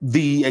like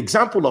the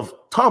example of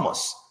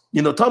Thomas.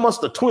 Thomas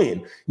the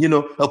twin,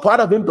 a part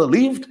of him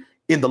believed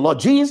in the Lord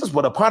Jesus,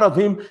 but a part of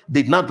him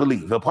did not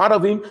believe. A part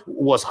of him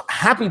was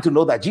happy to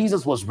know that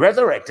Jesus was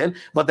resurrected,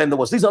 but then there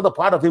was this other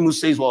part of him who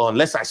says, well,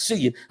 unless I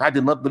see it, I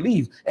did not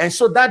believe. And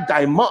so that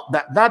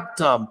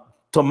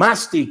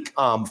Thomastic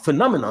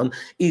phenomenon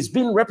is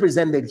being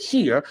represented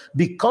here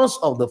because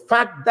of the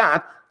fact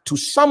that to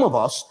some of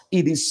us,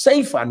 it is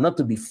safer not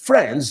to be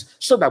friends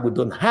so that we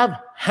don't have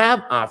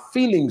our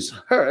feelings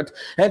hurt.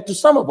 And to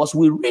some of us,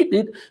 we read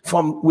it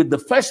with the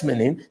first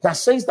meaning that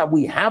says that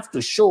we have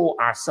to show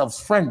ourselves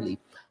friendly.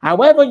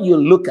 However you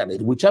look at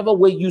it, whichever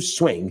way you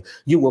swing,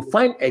 you will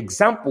find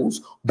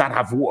examples that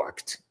have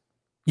worked.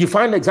 You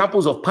find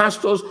examples of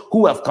pastors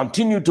who have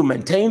continued to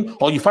maintain,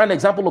 or you find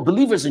example of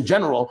believers in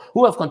general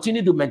who have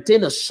continued to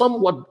maintain a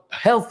somewhat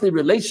healthy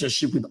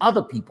relationship with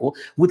other people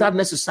without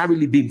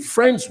necessarily being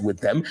friends with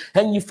them.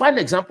 And you find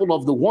example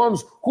of the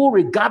ones who,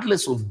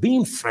 regardless of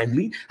being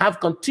friendly, have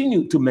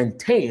continued to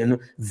maintain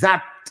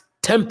that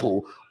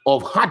tempo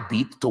of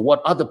heartbeat toward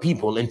other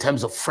people in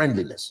terms of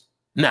friendliness.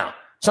 Now,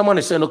 someone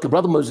is saying, okay,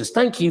 Brother Moses,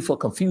 thank you for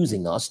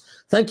confusing us.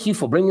 Thank you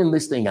for bringing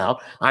this thing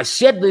out. I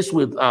shared this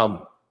with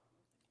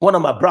one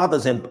of my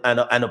brothers and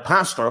a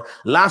pastor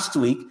last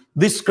week,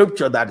 this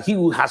scripture that he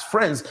who has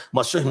friends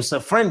must show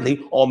himself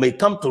friendly or may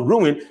come to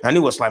ruin. And he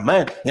was like,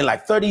 man, in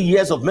like 30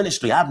 years of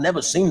ministry, I've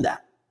never seen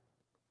that.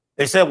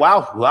 They said,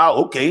 wow,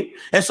 okay.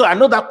 And so I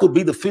know that could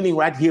be the feeling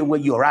right here where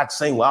you're at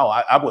saying, wow,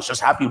 I was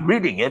just happy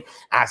reading it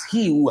as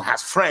he who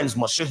has friends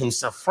must show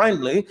himself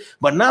friendly.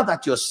 But now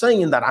that you're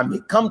saying that I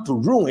may come to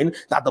ruin,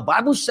 that the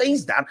Bible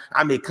says that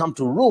I may come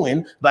to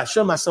ruin by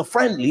showing myself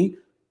friendly.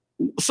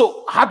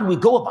 So how do we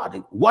go about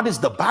it? What is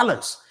the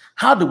balance?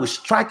 How do we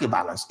strike a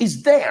balance?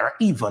 Is there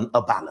even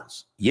a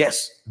balance?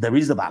 Yes, there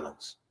is a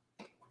balance.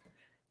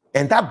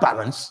 And that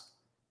balance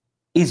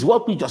is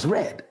what we just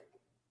read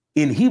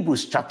in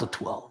Hebrews chapter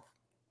 12.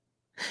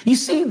 You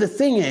see, the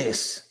thing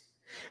is,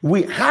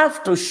 we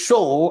have to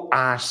show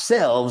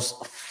ourselves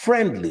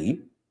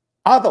friendly.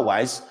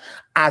 Otherwise,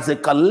 as a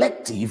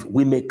collective,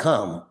 we may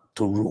come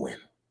to ruin.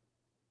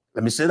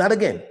 Let me say that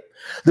again.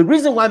 The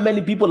reason why many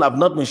people have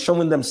not been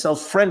showing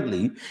themselves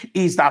friendly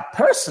is that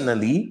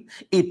personally,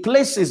 it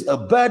places a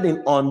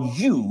burden on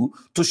you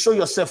to show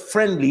yourself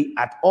friendly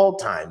at all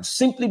times,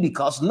 simply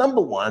because,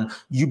 number one,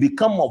 you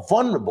become more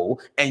vulnerable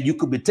and you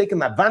could be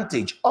taken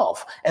advantage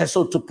of. And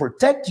so to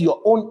protect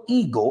your own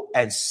ego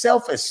and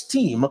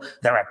self-esteem,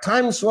 there are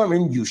times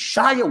wherein you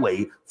shy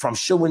away from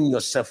showing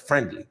yourself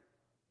friendly,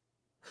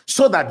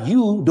 so that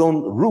you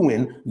don't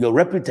ruin your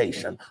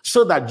reputation,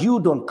 so that you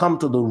don't come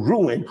to the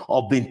ruin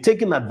of being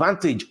taken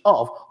advantage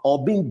of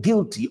or being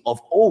guilty of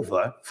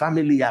over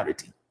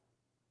familiarity.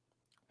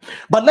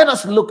 But let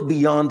us look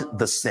beyond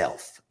the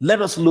self.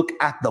 Let us look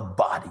at the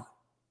body.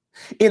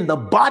 In the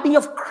body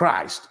of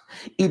Christ,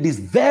 it is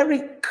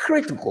very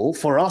critical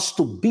for us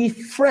to be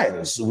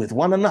friends with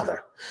one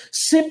another,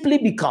 simply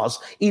because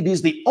it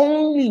is the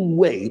only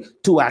way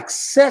to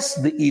access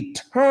the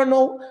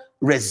eternal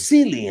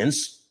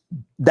resilience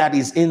that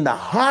is in the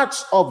heart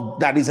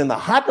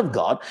of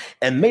God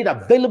and made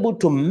available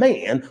to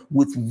man,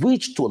 with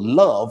which to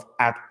love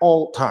at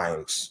all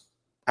times.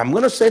 I'm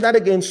going to say that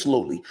again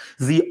slowly.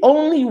 The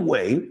only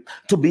way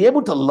to be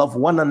able to love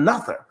one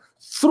another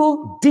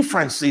through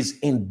differences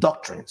in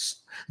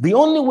doctrines, the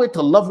only way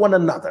to love one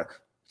another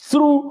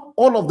through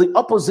all of the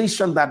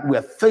opposition that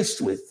we're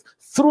faced with,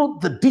 through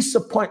the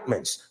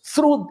disappointments,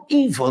 through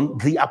even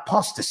the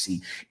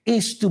apostasy,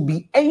 is to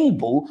be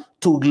able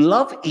to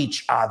love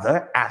each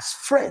other as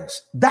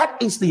friends.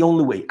 That is the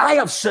only way. I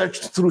have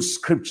searched through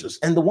scriptures,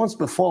 and the ones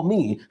before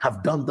me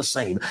have done the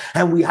same.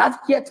 And we have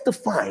yet to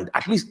find,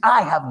 at least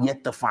I have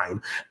yet to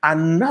find,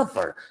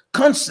 another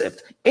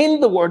concept in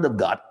the Word of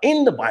God,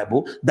 in the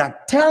Bible,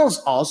 that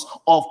tells us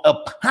of a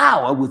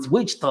power with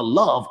which to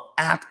love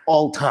at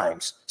all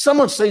times.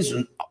 Someone says,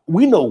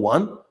 we know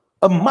one.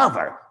 A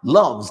mother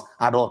loves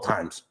at all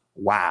times.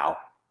 Wow,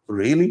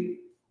 really?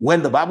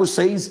 When the Bible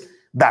says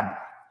that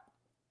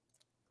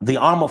the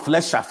arm of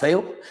flesh shall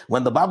fail,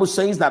 when the Bible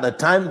says that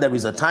there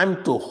is a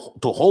time to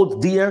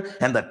hold dear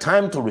and the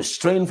time to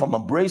restrain from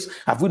embrace,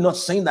 have we not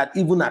seen that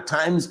even at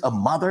times a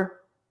mother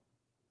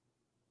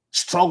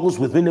struggles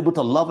with being able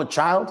to love a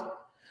child?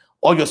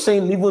 Or you're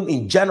saying even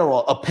in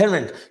general, a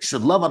parent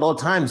should love at all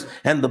times.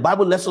 And the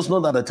Bible lets us know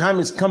that a time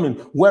is coming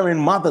wherein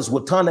mothers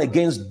will turn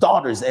against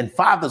daughters and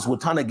fathers will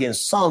turn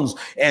against sons.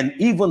 And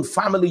even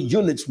family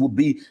units will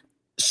be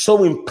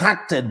so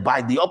impacted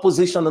by the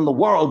opposition in the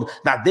world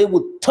that they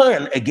would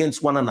turn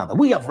against one another.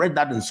 We have read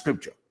that in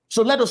scripture.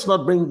 So let us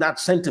not bring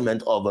that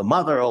sentiment of a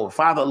mother or a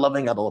father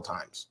loving at all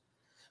times.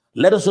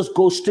 Let us just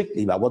go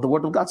strictly by what the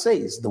Word of God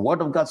says. The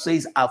Word of God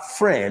says a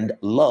friend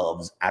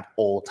loves at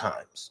all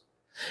times.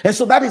 And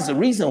so that is the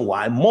reason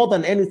why, more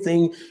than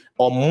anything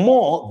or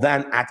more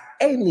than at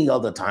any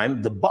other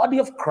time, the body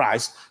of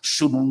Christ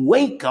should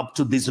wake up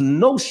to this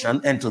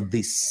notion and to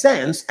this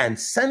sense and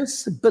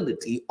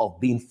sensibility of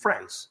being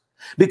friends.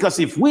 Because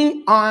if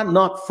we are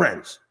not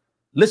friends,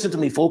 listen to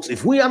me, folks,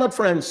 if we are not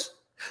friends,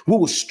 we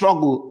will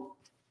struggle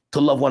to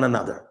love one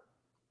another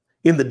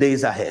in the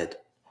days ahead.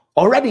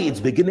 Already it's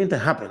beginning to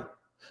happen.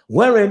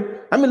 Wherein,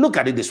 look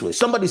at it this way.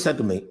 Somebody said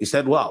to me, he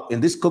said, well,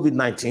 in this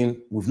COVID-19,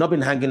 we've not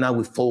been hanging out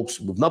with folks.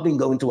 We've not been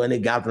going to any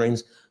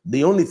gatherings.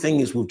 The only thing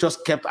is we've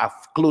just kept our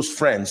close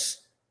friends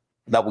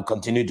that we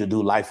continue to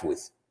do life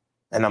with.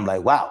 And I'm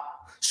like, wow.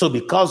 So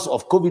because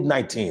of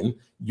COVID-19,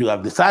 you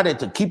have decided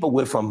to keep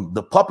away from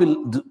the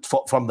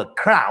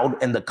crowd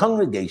and the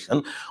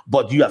congregation,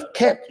 but you have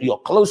kept your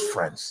close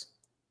friends.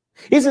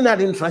 Isn't that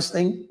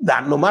interesting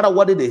that no matter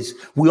what it is,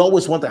 we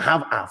always want to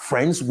have our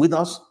friends with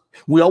us?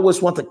 We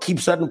always want to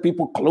keep certain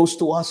people close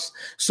to us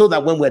so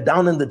that when we're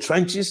down in the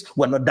trenches,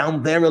 we're not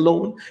down there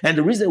alone. And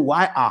the reason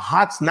why our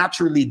hearts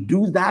naturally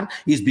do that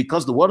is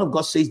because the Word of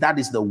God says that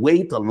is the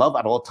way to love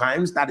at all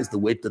times. That is the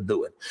way to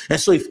do it.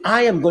 And so if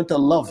I am going to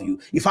love you,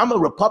 if I'm a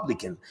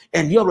Republican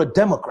and you're a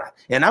Democrat,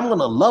 and I'm going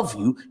to love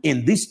you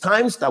in these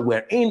times that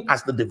we're in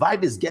as the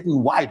divide is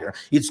getting wider,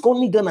 it's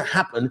only going to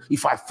happen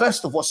if I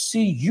first of all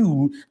see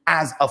you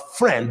as a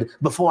friend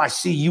before I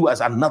see you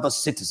as another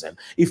citizen.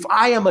 If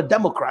I am a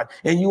Democrat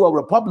and you are a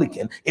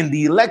Republican in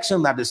the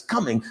election that is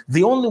coming,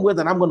 the only way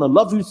that I'm going to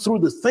love you through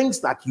the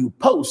things that you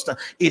post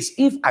is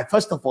if I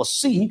first of all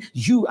see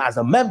you as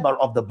a member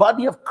of the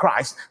body of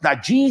Christ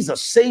that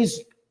Jesus says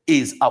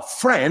is a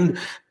friend.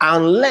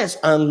 Unless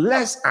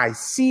I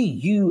see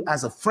you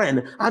as a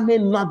friend, I may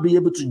not be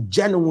able to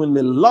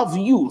genuinely love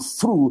you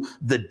through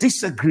the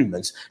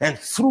disagreements and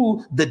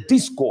through the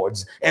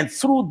discords and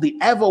through the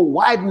ever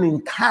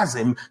widening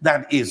chasm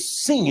that is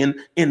seen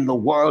in the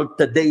world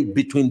today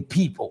between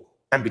people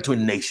and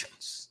between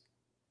nations.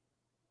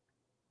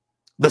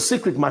 The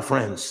secret, my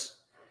friends,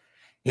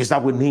 is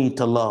that we need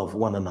to love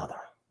one another.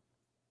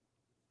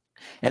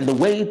 And the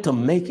way to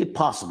make it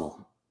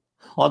possible,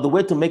 or the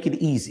way to make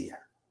it easier,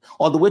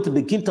 or the way to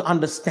begin to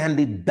understand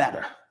it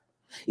better,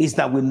 is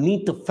that we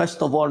need to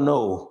first of all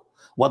know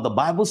what the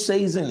Bible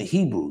says in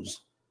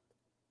Hebrews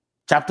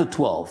chapter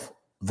 12,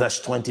 verse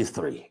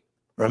 23.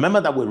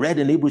 Remember that we read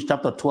in Hebrews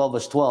chapter 12,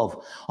 verse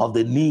 12 of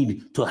the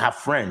need to have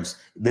friends,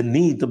 the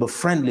need to be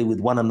friendly with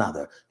one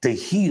another, to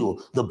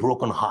heal the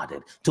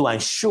brokenhearted, to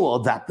ensure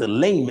that the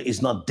lame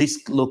is not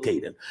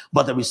dislocated.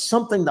 But there is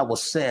something that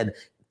was said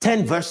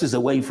 10 verses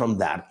away from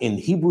that in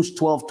Hebrews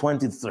 12,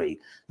 23,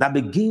 that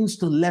begins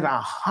to let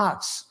our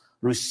hearts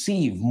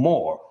receive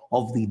more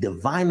of the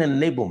divine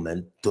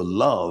enablement to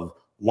love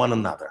one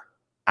another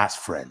as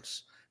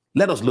friends.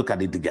 Let us look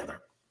at it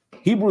together.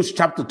 Hebrews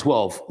chapter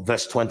 12,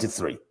 verse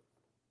 23.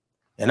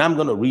 And I'm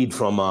going to read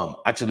from,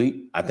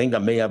 actually, I think I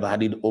may have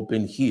had it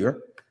open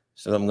here.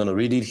 So I'm going to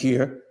read it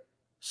here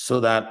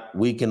so that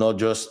we can all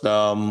just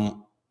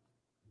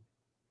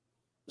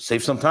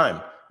save some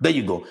time. There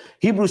you go.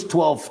 Hebrews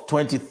 12,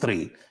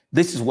 23.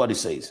 This is what it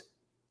says.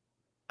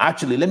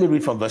 Actually, let me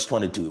read from verse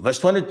 22. Verse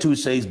 22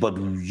 says, but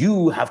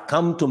you have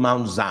come to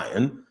Mount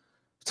Zion,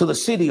 to the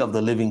city of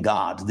the living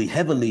God, the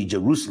heavenly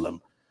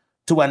Jerusalem,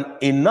 to an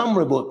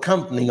innumerable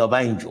company of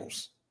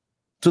angels,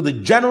 to the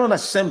general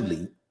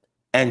assembly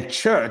and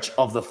church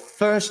of the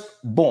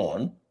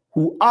firstborn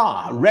who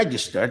are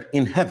registered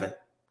in heaven,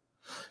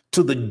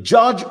 to the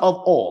judge of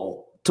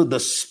all, to the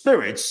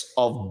spirits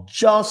of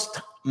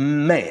just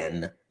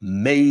men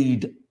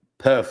made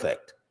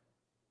perfect,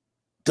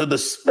 to the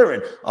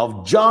spirit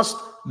of just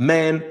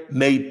men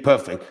made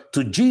perfect,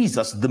 to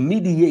Jesus, the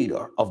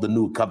mediator of the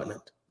new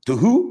covenant, To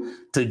who?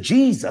 To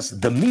Jesus,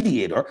 the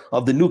mediator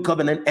of the new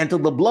covenant, and to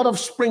the blood of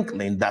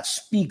sprinkling that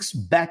speaks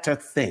better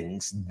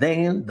things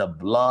than the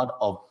blood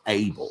of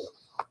Abel.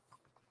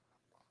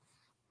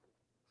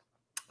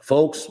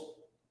 Folks,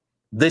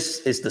 this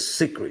is the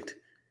secret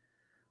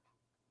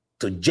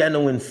to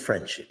genuine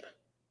friendship.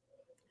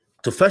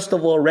 To first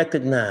of all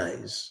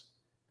recognize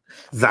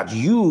that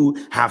you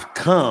have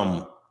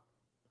come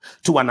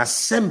to an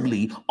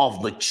assembly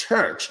of the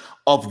church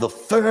of the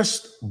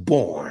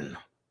firstborn.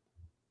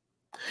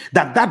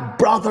 That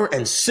brother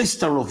and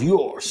sister of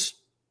yours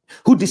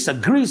who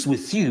disagrees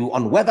with you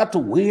on whether to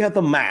wear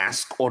the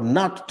mask or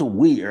not to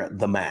wear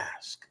the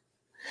mask,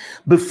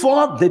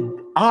 before they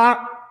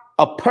are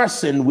a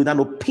person with an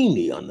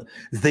opinion,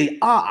 they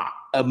are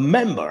a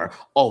member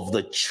of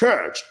the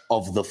church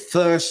of the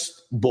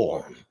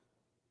firstborn.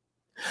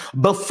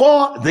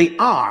 Before they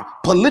are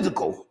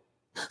political,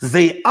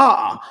 they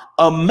are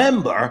a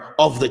member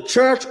of the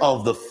church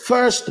of the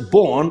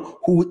firstborn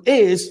who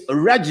is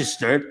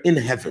registered in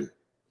heaven.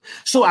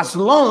 So as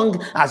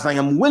long as I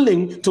am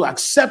willing to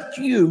accept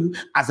you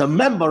as a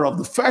member of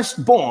the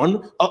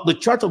firstborn, of the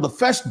church of the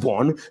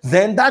firstborn,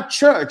 then that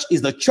church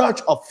is the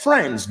church of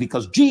friends,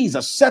 because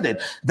Jesus said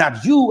it,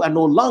 that you are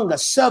no longer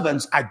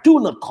servants. I do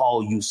not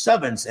call you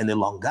servants any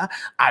longer.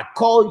 I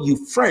call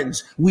you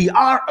friends. We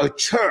are a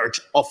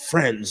church of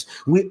friends.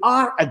 We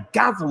are a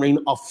gathering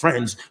of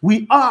friends.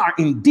 We are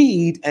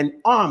indeed an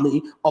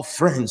army of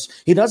friends.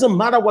 It doesn't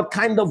matter what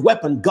kind of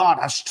weapon God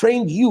has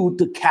trained you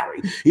to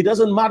carry. It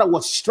doesn't matter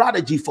what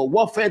strategy for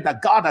warfare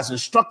that God has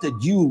instructed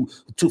you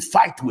to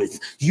fight with.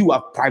 You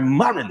are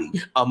primarily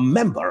a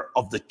member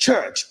of the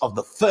church of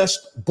the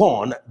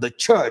firstborn, the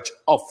church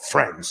of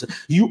friends.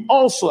 You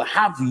also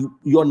have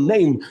your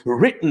name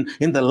written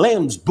in the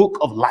Lamb's book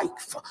of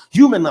life.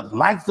 You may not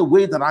like the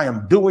way that I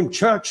am doing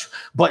church,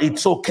 but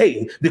it's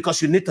okay,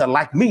 because you need to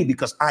like me,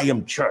 because I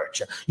am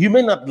church. You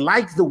may not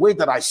like the way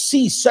that I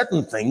see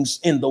certain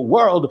things in the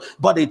world,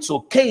 but it's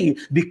okay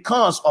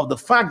because of the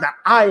fact that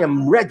I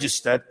am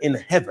registered in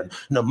heaven.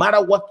 No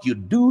matter what you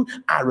do,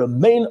 I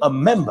remain a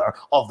member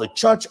of the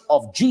church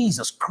of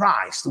Jesus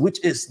Christ, which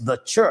is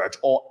the church,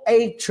 or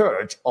a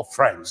church of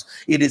friends.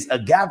 It is a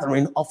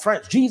gathering of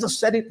friends. Jesus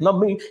said it, not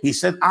me. He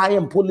said, I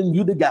am pulling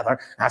you together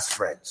as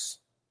friends.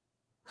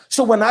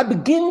 So when I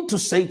begin to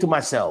say to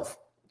myself,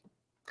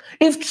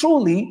 if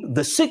truly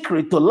the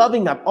secret to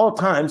loving at all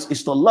times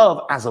is to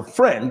love as a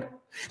friend,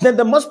 then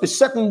there must be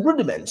certain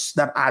rudiments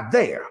that are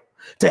there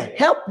to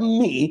help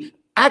me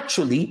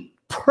actually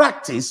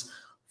practice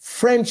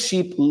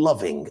friendship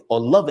loving, or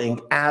loving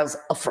as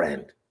a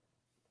friend.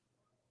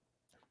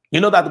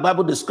 You know that the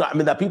Bible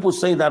describes, that people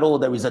say that, oh,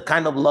 there is a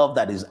kind of love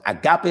that is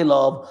agape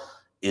love.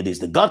 It is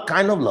the God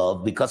kind of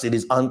love because it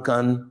is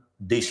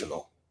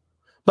unconditional.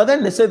 But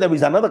then they say there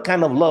is another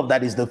kind of love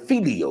that is the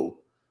phileo,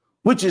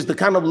 which is the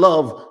kind of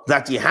love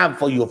that you have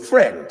for your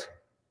friend.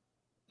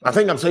 I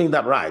think I'm saying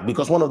that right,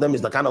 because one of them is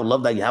the kind of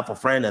love that you have for a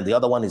friend, and the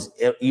other one is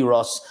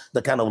eros,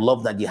 the kind of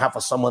love that you have for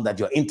someone that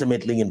you're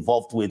intimately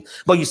involved with.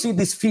 But you see,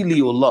 this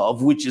filial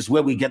love, which is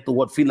where we get the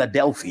word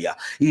Philadelphia,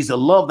 is a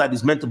love that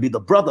is meant to be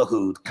the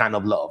brotherhood kind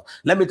of love.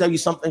 Let me tell you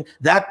something,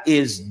 that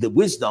is the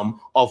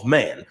wisdom of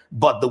man.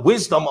 But the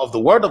wisdom of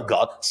the word of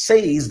God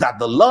says that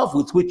the love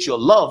with which you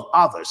love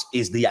others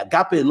is the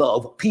agape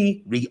love,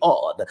 period.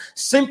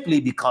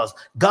 Simply because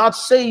God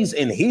says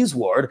in his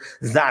word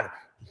that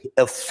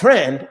a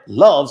friend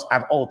loves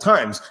at all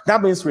times.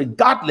 That means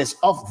regardless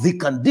of the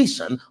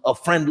condition, a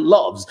friend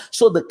loves.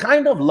 So the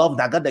kind of love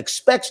that God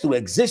expects to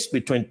exist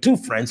between two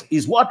friends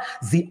is what?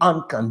 The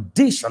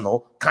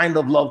unconditional kind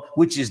of love,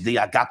 which is the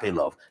agape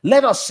love.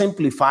 Let us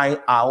simplify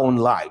our own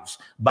lives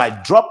by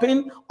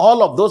dropping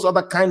all of those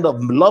other kind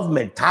of love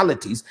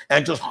mentalities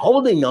and just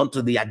holding on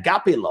to the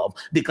agape love,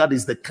 because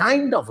it's the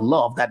kind of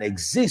love that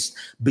exists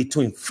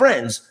between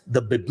friends,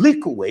 the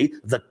biblical way,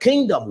 the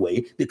kingdom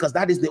way, because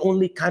that is the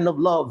only kind of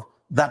love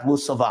that will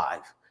survive.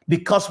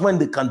 Because when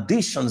the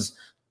conditions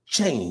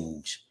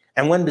change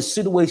and when the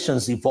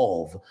situations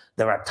evolve,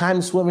 there are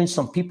times when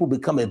some people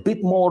become a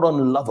bit more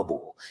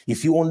unlovable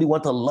if you only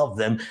want to love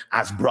them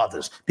as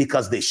brothers,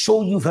 because they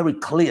show you very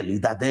clearly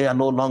that they are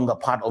no longer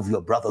part of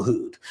your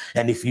brotherhood.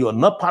 And if you are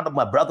not part of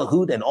my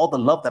brotherhood and all the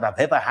love that I've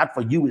ever had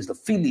for you is the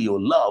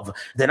filial love,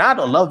 then I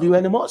don't love you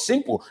anymore.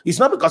 Simple. It's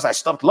not because I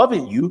stopped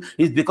loving you.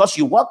 It's because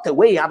you walked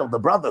away out of the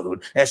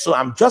brotherhood. And so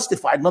I'm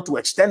justified not to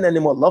extend any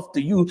more love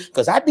to you,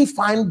 because I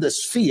define the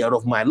sphere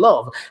of my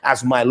love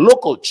as my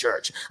local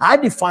church. I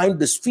define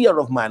the sphere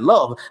of my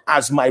love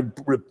as my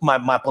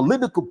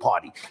political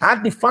party. I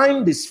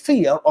define the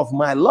sphere of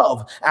my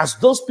love as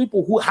those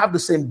people who have the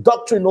same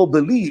doctrinal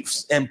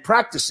beliefs and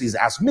practices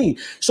as me.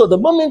 So the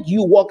moment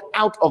you walk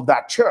out of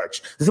that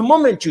church, the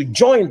moment you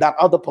join that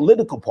other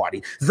political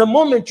party, the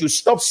moment you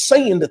stop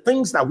saying the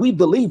things that we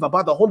believe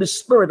about the Holy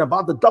Spirit,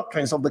 about the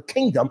doctrines of the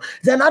kingdom,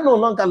 then I no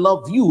longer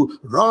love you.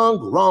 Wrong,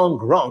 wrong,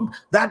 wrong.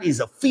 That is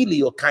a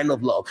filial kind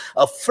of love,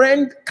 a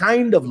friend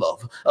kind of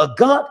love, a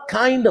God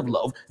kind of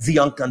love, the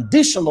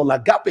unconditional unconditional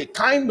agape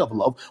kind of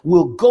love,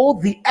 will go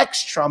the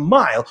extra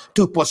mile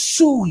to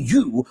pursue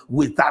you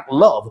with that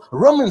love.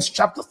 Romans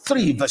chapter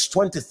 3 verse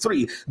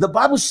 23, the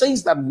Bible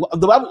says that,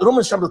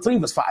 Romans chapter 3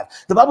 verse 5,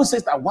 the Bible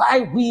says that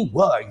while we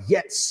were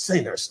yet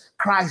sinners,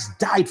 Christ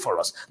died for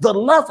us. The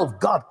love of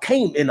God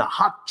came in a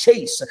hot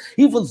chase.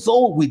 Even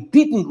though we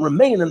didn't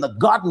remain in the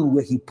garden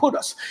where he put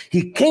us,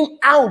 he came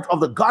out of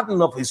the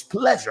garden of his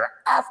pleasure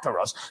after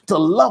us to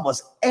love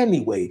us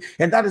anyway.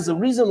 And that is the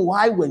reason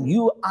why when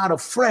you are a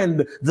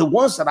friend, the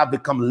ones that have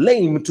become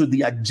lame to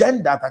the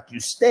agenda that you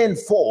stand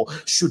for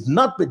should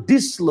not be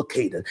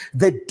dislocated.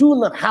 They do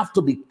not have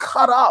to be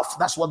cut off.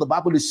 That's what the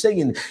Bible is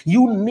saying.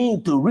 You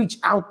need to reach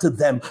out to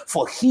them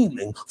for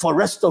healing, for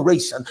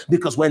restoration,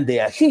 because when they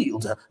are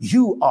healed,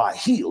 you are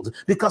healed,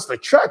 because the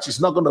church is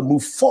not going to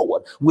move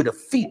forward with a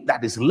feet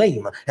that is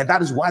lame. And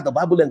that is why the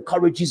Bible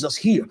encourages us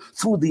here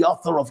through the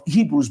author of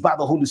Hebrews by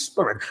the Holy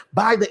Spirit,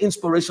 by the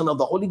inspiration of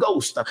the Holy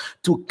Ghost,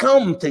 to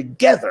come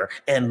together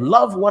and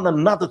love one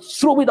another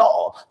through it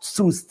all,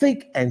 through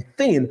thick and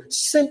thin,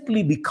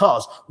 simply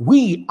because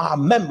we are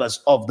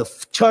members of the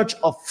church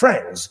of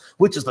friends,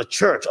 which is the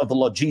church of the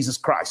Lord Jesus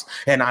Christ,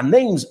 and our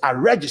names are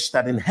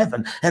registered in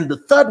heaven. And the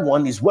third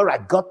one is where I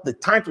got the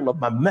title of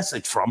my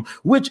message from,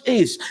 which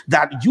is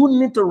that you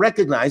need to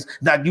recognize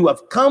that you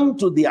have come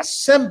to the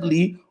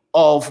assembly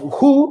of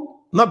who?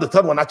 Not the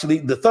third one, actually.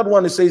 The third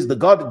one, it says that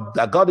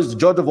God is the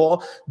judge of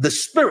all the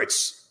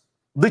spirits,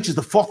 which is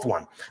the fourth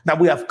one. That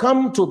we have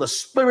come to the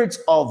spirits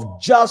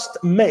of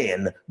just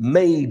men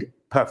made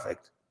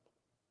perfect.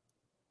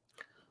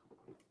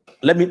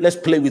 Let's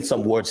play with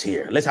some words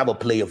here. Let's have a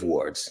play of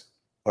words.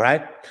 All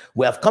right.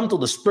 We have come to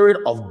the spirit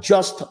of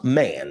just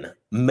man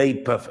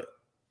made perfect.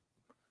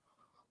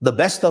 The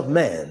best of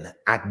men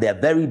at their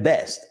very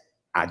best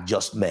are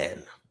just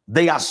men.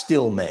 They are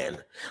still men.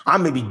 I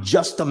may be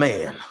just a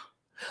man,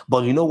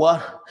 but you know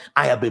what?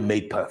 I have been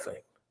made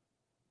perfect.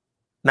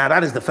 Now,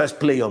 that is the first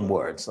play on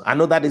words. I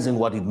know that isn't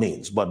what it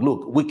means, but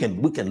look, we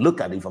can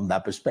look at it from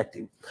that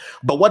perspective.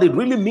 But what it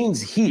really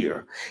means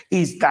here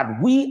is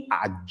that we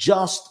are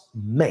just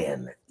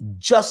men,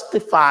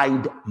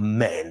 justified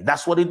men.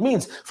 That's what it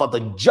means. For the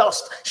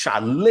just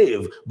shall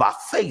live by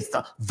faith.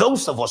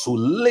 Those of us who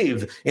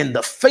live in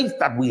the faith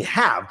that we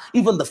have,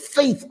 even the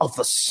faith of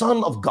the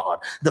Son of God,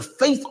 the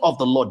faith of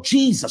the Lord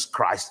Jesus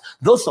Christ,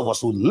 those of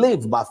us who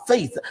live by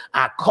faith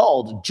are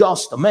called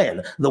just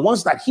men. The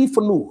ones that he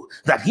foreknew,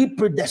 that he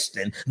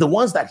predestined, the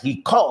ones that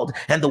he called,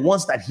 and the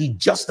ones that he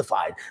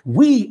justified.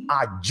 We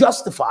are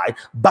justified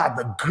by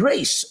the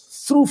grace,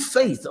 through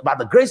faith, by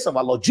the grace of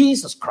our Lord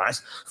Jesus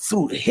Christ,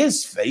 through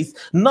his faith,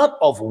 not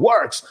of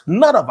works,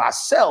 not of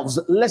ourselves,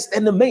 lest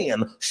any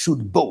man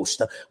should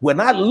boast. When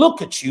I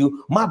look at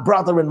you, my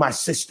brother and my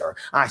sister,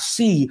 I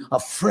see a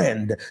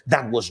friend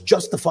that was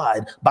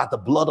justified by the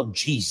blood of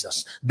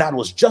Jesus, that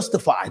was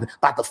justified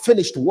by the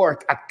finished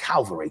work at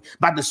Calvary,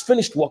 by this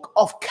finished work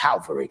of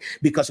Calvary,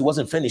 because it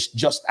wasn't finished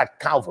just at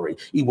Calvary.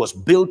 It was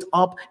built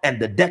up, and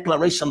the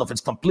declaration of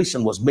its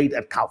completion was made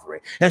at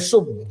Calvary. And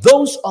so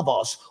those of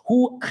us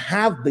who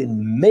have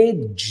been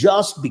made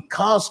just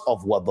because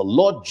of what the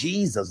Lord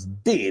Jesus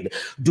did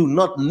do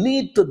not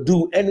need to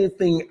do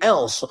anything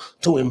else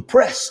to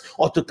impress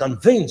or to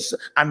convince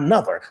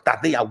another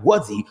that they are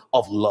worthy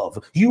of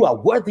love. You are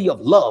worthy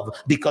of love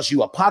because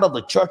you are part of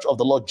the church of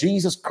the Lord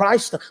Jesus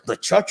Christ, the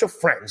church of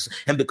friends,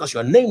 and because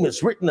your name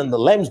is written in the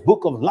Lamb's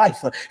book of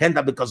life, and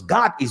that because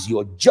God is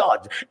your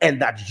judge, and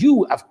that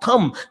you have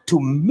come to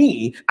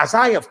me as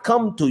I have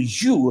come to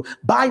you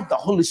by the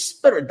Holy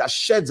Spirit that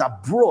sheds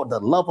abroad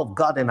the love of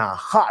God in our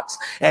hearts.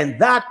 And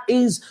that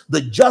is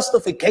the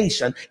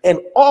justification, and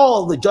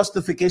all the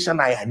justification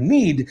I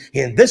need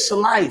in this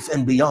life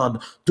and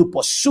beyond, to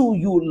pursue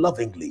you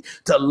lovingly,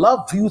 to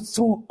love you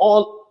through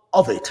all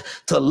of it,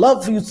 to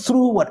love you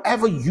through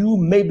whatever you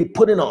may be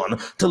putting on,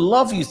 to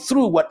love you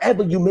through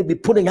whatever you may be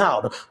putting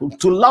out,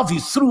 to love you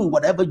through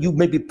whatever you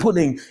may be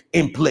putting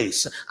in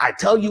place. I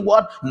tell you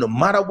what, no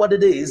matter what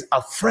it is,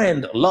 a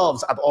friend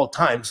loves at all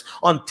times.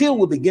 Until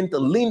we begin to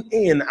lean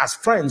in as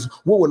friends,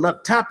 we will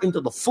not tap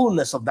into the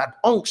fullness of that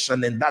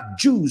unction and that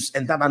juice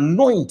and that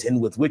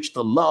anointing with which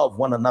to love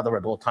one another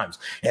at all times.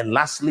 And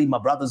lastly, my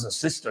brothers and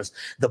sisters,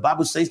 the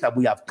Bible says that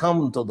we have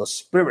come to the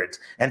spirit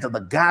and to the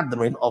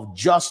gathering of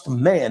just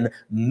men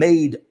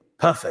made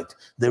perfect.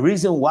 The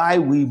reason why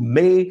we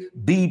may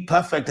be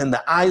perfect in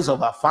the eyes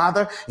of our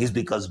Father is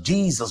because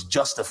Jesus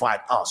justified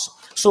us.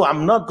 So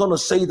I'm not going to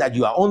say that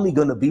you are only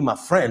going to be my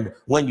friend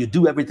when you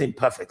do everything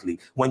perfectly,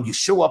 when you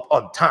show up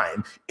on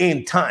time,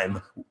 in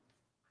time,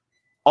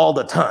 all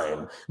the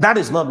time. That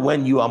is not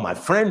when you are my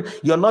friend.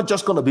 You're not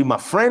just going to be my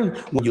friend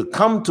when you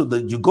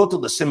go to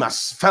the same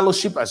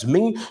fellowship as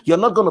me. You're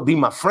not going to be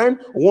my friend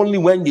only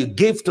when you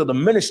give to the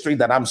ministry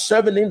that I'm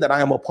serving in, that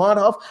I am a part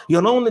of.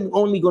 You're not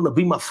only going to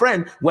be my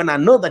friend when I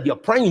know that you're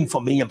praying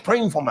for me and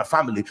praying for my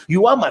family.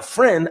 You are my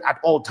friend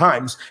at all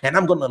times, and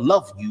I'm going to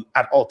love you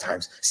at all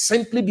times,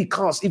 simply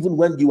because even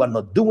when you are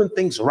not doing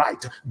things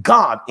right,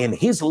 God in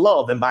his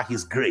love and by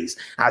his grace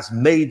has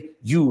made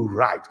you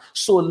right.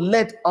 So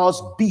let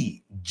us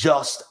be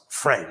just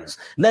friends.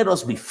 Let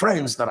us be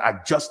friends that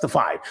are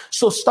justified.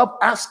 So stop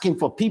asking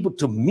for people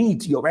to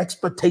meet your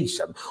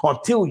expectation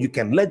until you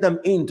can let them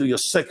into your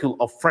circle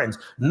of friends.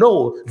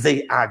 No,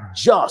 they are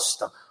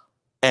just.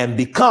 And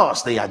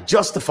because they are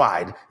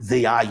justified,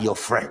 they are your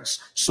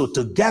friends. So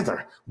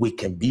together we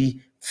can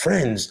be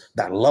friends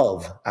that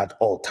love at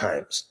all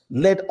times.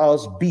 Let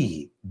us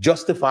be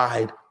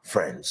justified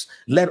friends.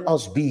 Let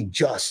us be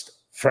just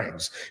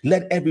friends.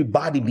 Let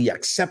everybody be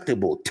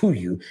acceptable to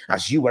you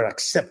as you are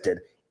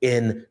accepted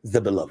in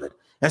the beloved.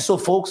 And so,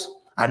 folks,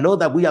 I know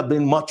that we have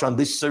been much on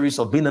this series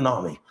of being an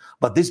army,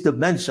 but this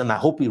dimension, I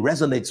hope it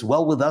resonates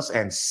well with us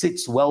and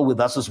sits well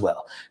with us as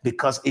well,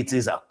 because it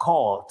is a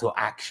call to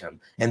action.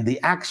 And the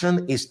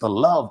action is to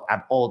love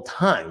at all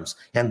times,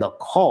 and the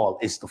call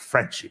is to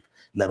friendship.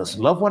 Let us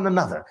love one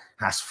another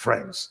as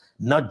friends,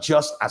 not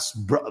just as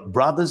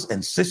brothers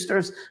and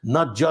sisters,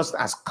 not just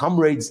as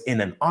comrades in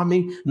an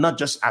army, not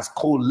just as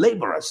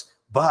co-laborers,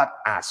 but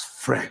as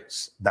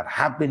friends that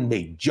have been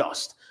made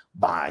just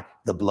by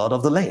the blood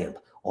of the Lamb.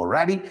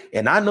 Alrighty,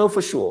 and I know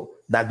for sure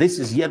that this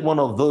is yet one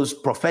of those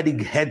prophetic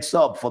heads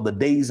up for the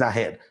days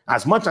ahead.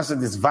 As much as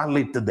it is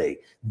valid today,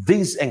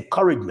 this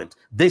encouragement,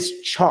 this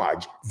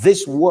charge,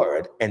 this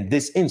word, and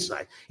this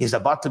insight is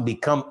about to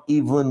become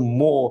even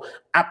more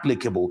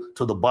applicable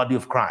to the body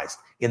of Christ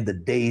in the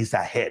days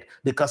ahead,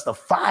 because the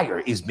fire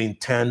is being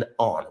turned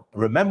on.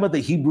 Remember the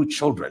Hebrew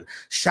children,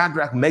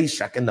 Shadrach,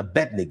 Meshach, and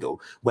Abednego,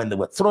 when they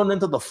were thrown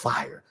into the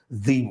fire,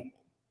 the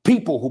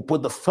people who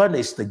put the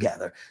furnace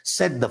together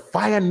said the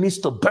fire needs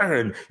to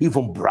burn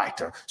even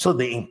brighter. So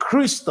they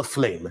increased the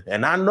flame.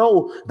 And I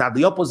know that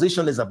the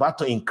opposition is about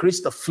to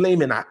increase the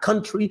flame in our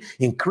country,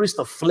 increase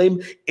the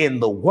flame in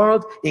the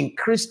world,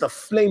 increase the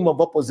flame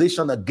of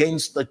opposition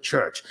against the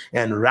church.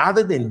 And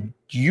rather than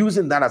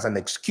using that as an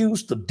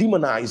excuse to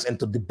demonize and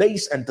to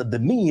debase and to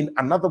demean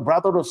another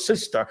brother or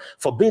sister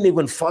for being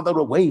even further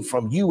away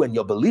from you and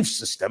your belief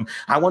system,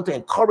 I want to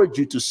encourage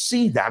you to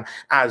see that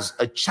as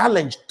a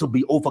challenge to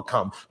be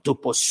overcome, to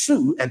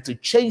pursue and to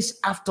chase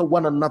after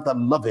one another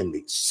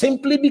lovingly,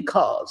 simply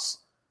because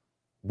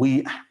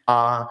we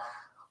are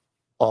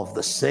of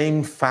the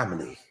same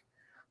family,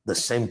 the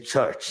same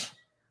church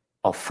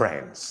of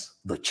friends,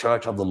 the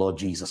church of the Lord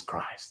Jesus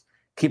Christ.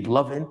 Keep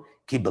loving,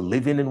 keep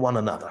believing in one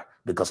another,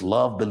 because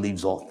love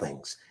believes all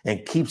things,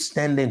 and keep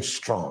standing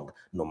strong.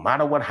 No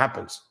matter what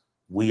happens,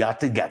 we are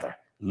together,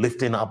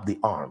 lifting up the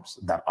arms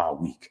that are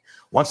weak.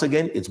 Once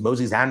again, it's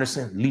Moses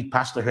Anderson, lead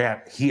pastor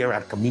here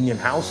at Communion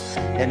House,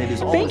 and it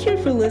is Thank you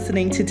for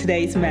listening to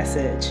today's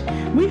message.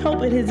 We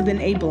hope it has been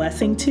a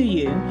blessing to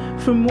you.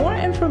 For more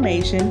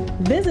information,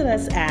 visit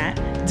us at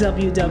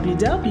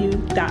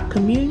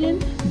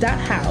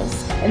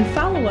www.communion.house and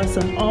follow us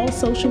on all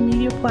social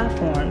media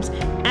platforms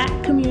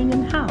at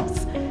Communion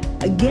House.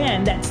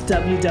 Again, that's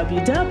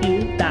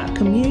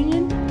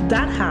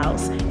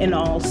www.communion.house and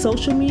all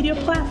social media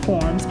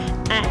platforms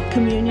at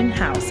Communion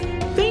House.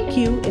 Thank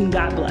you and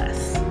God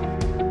bless.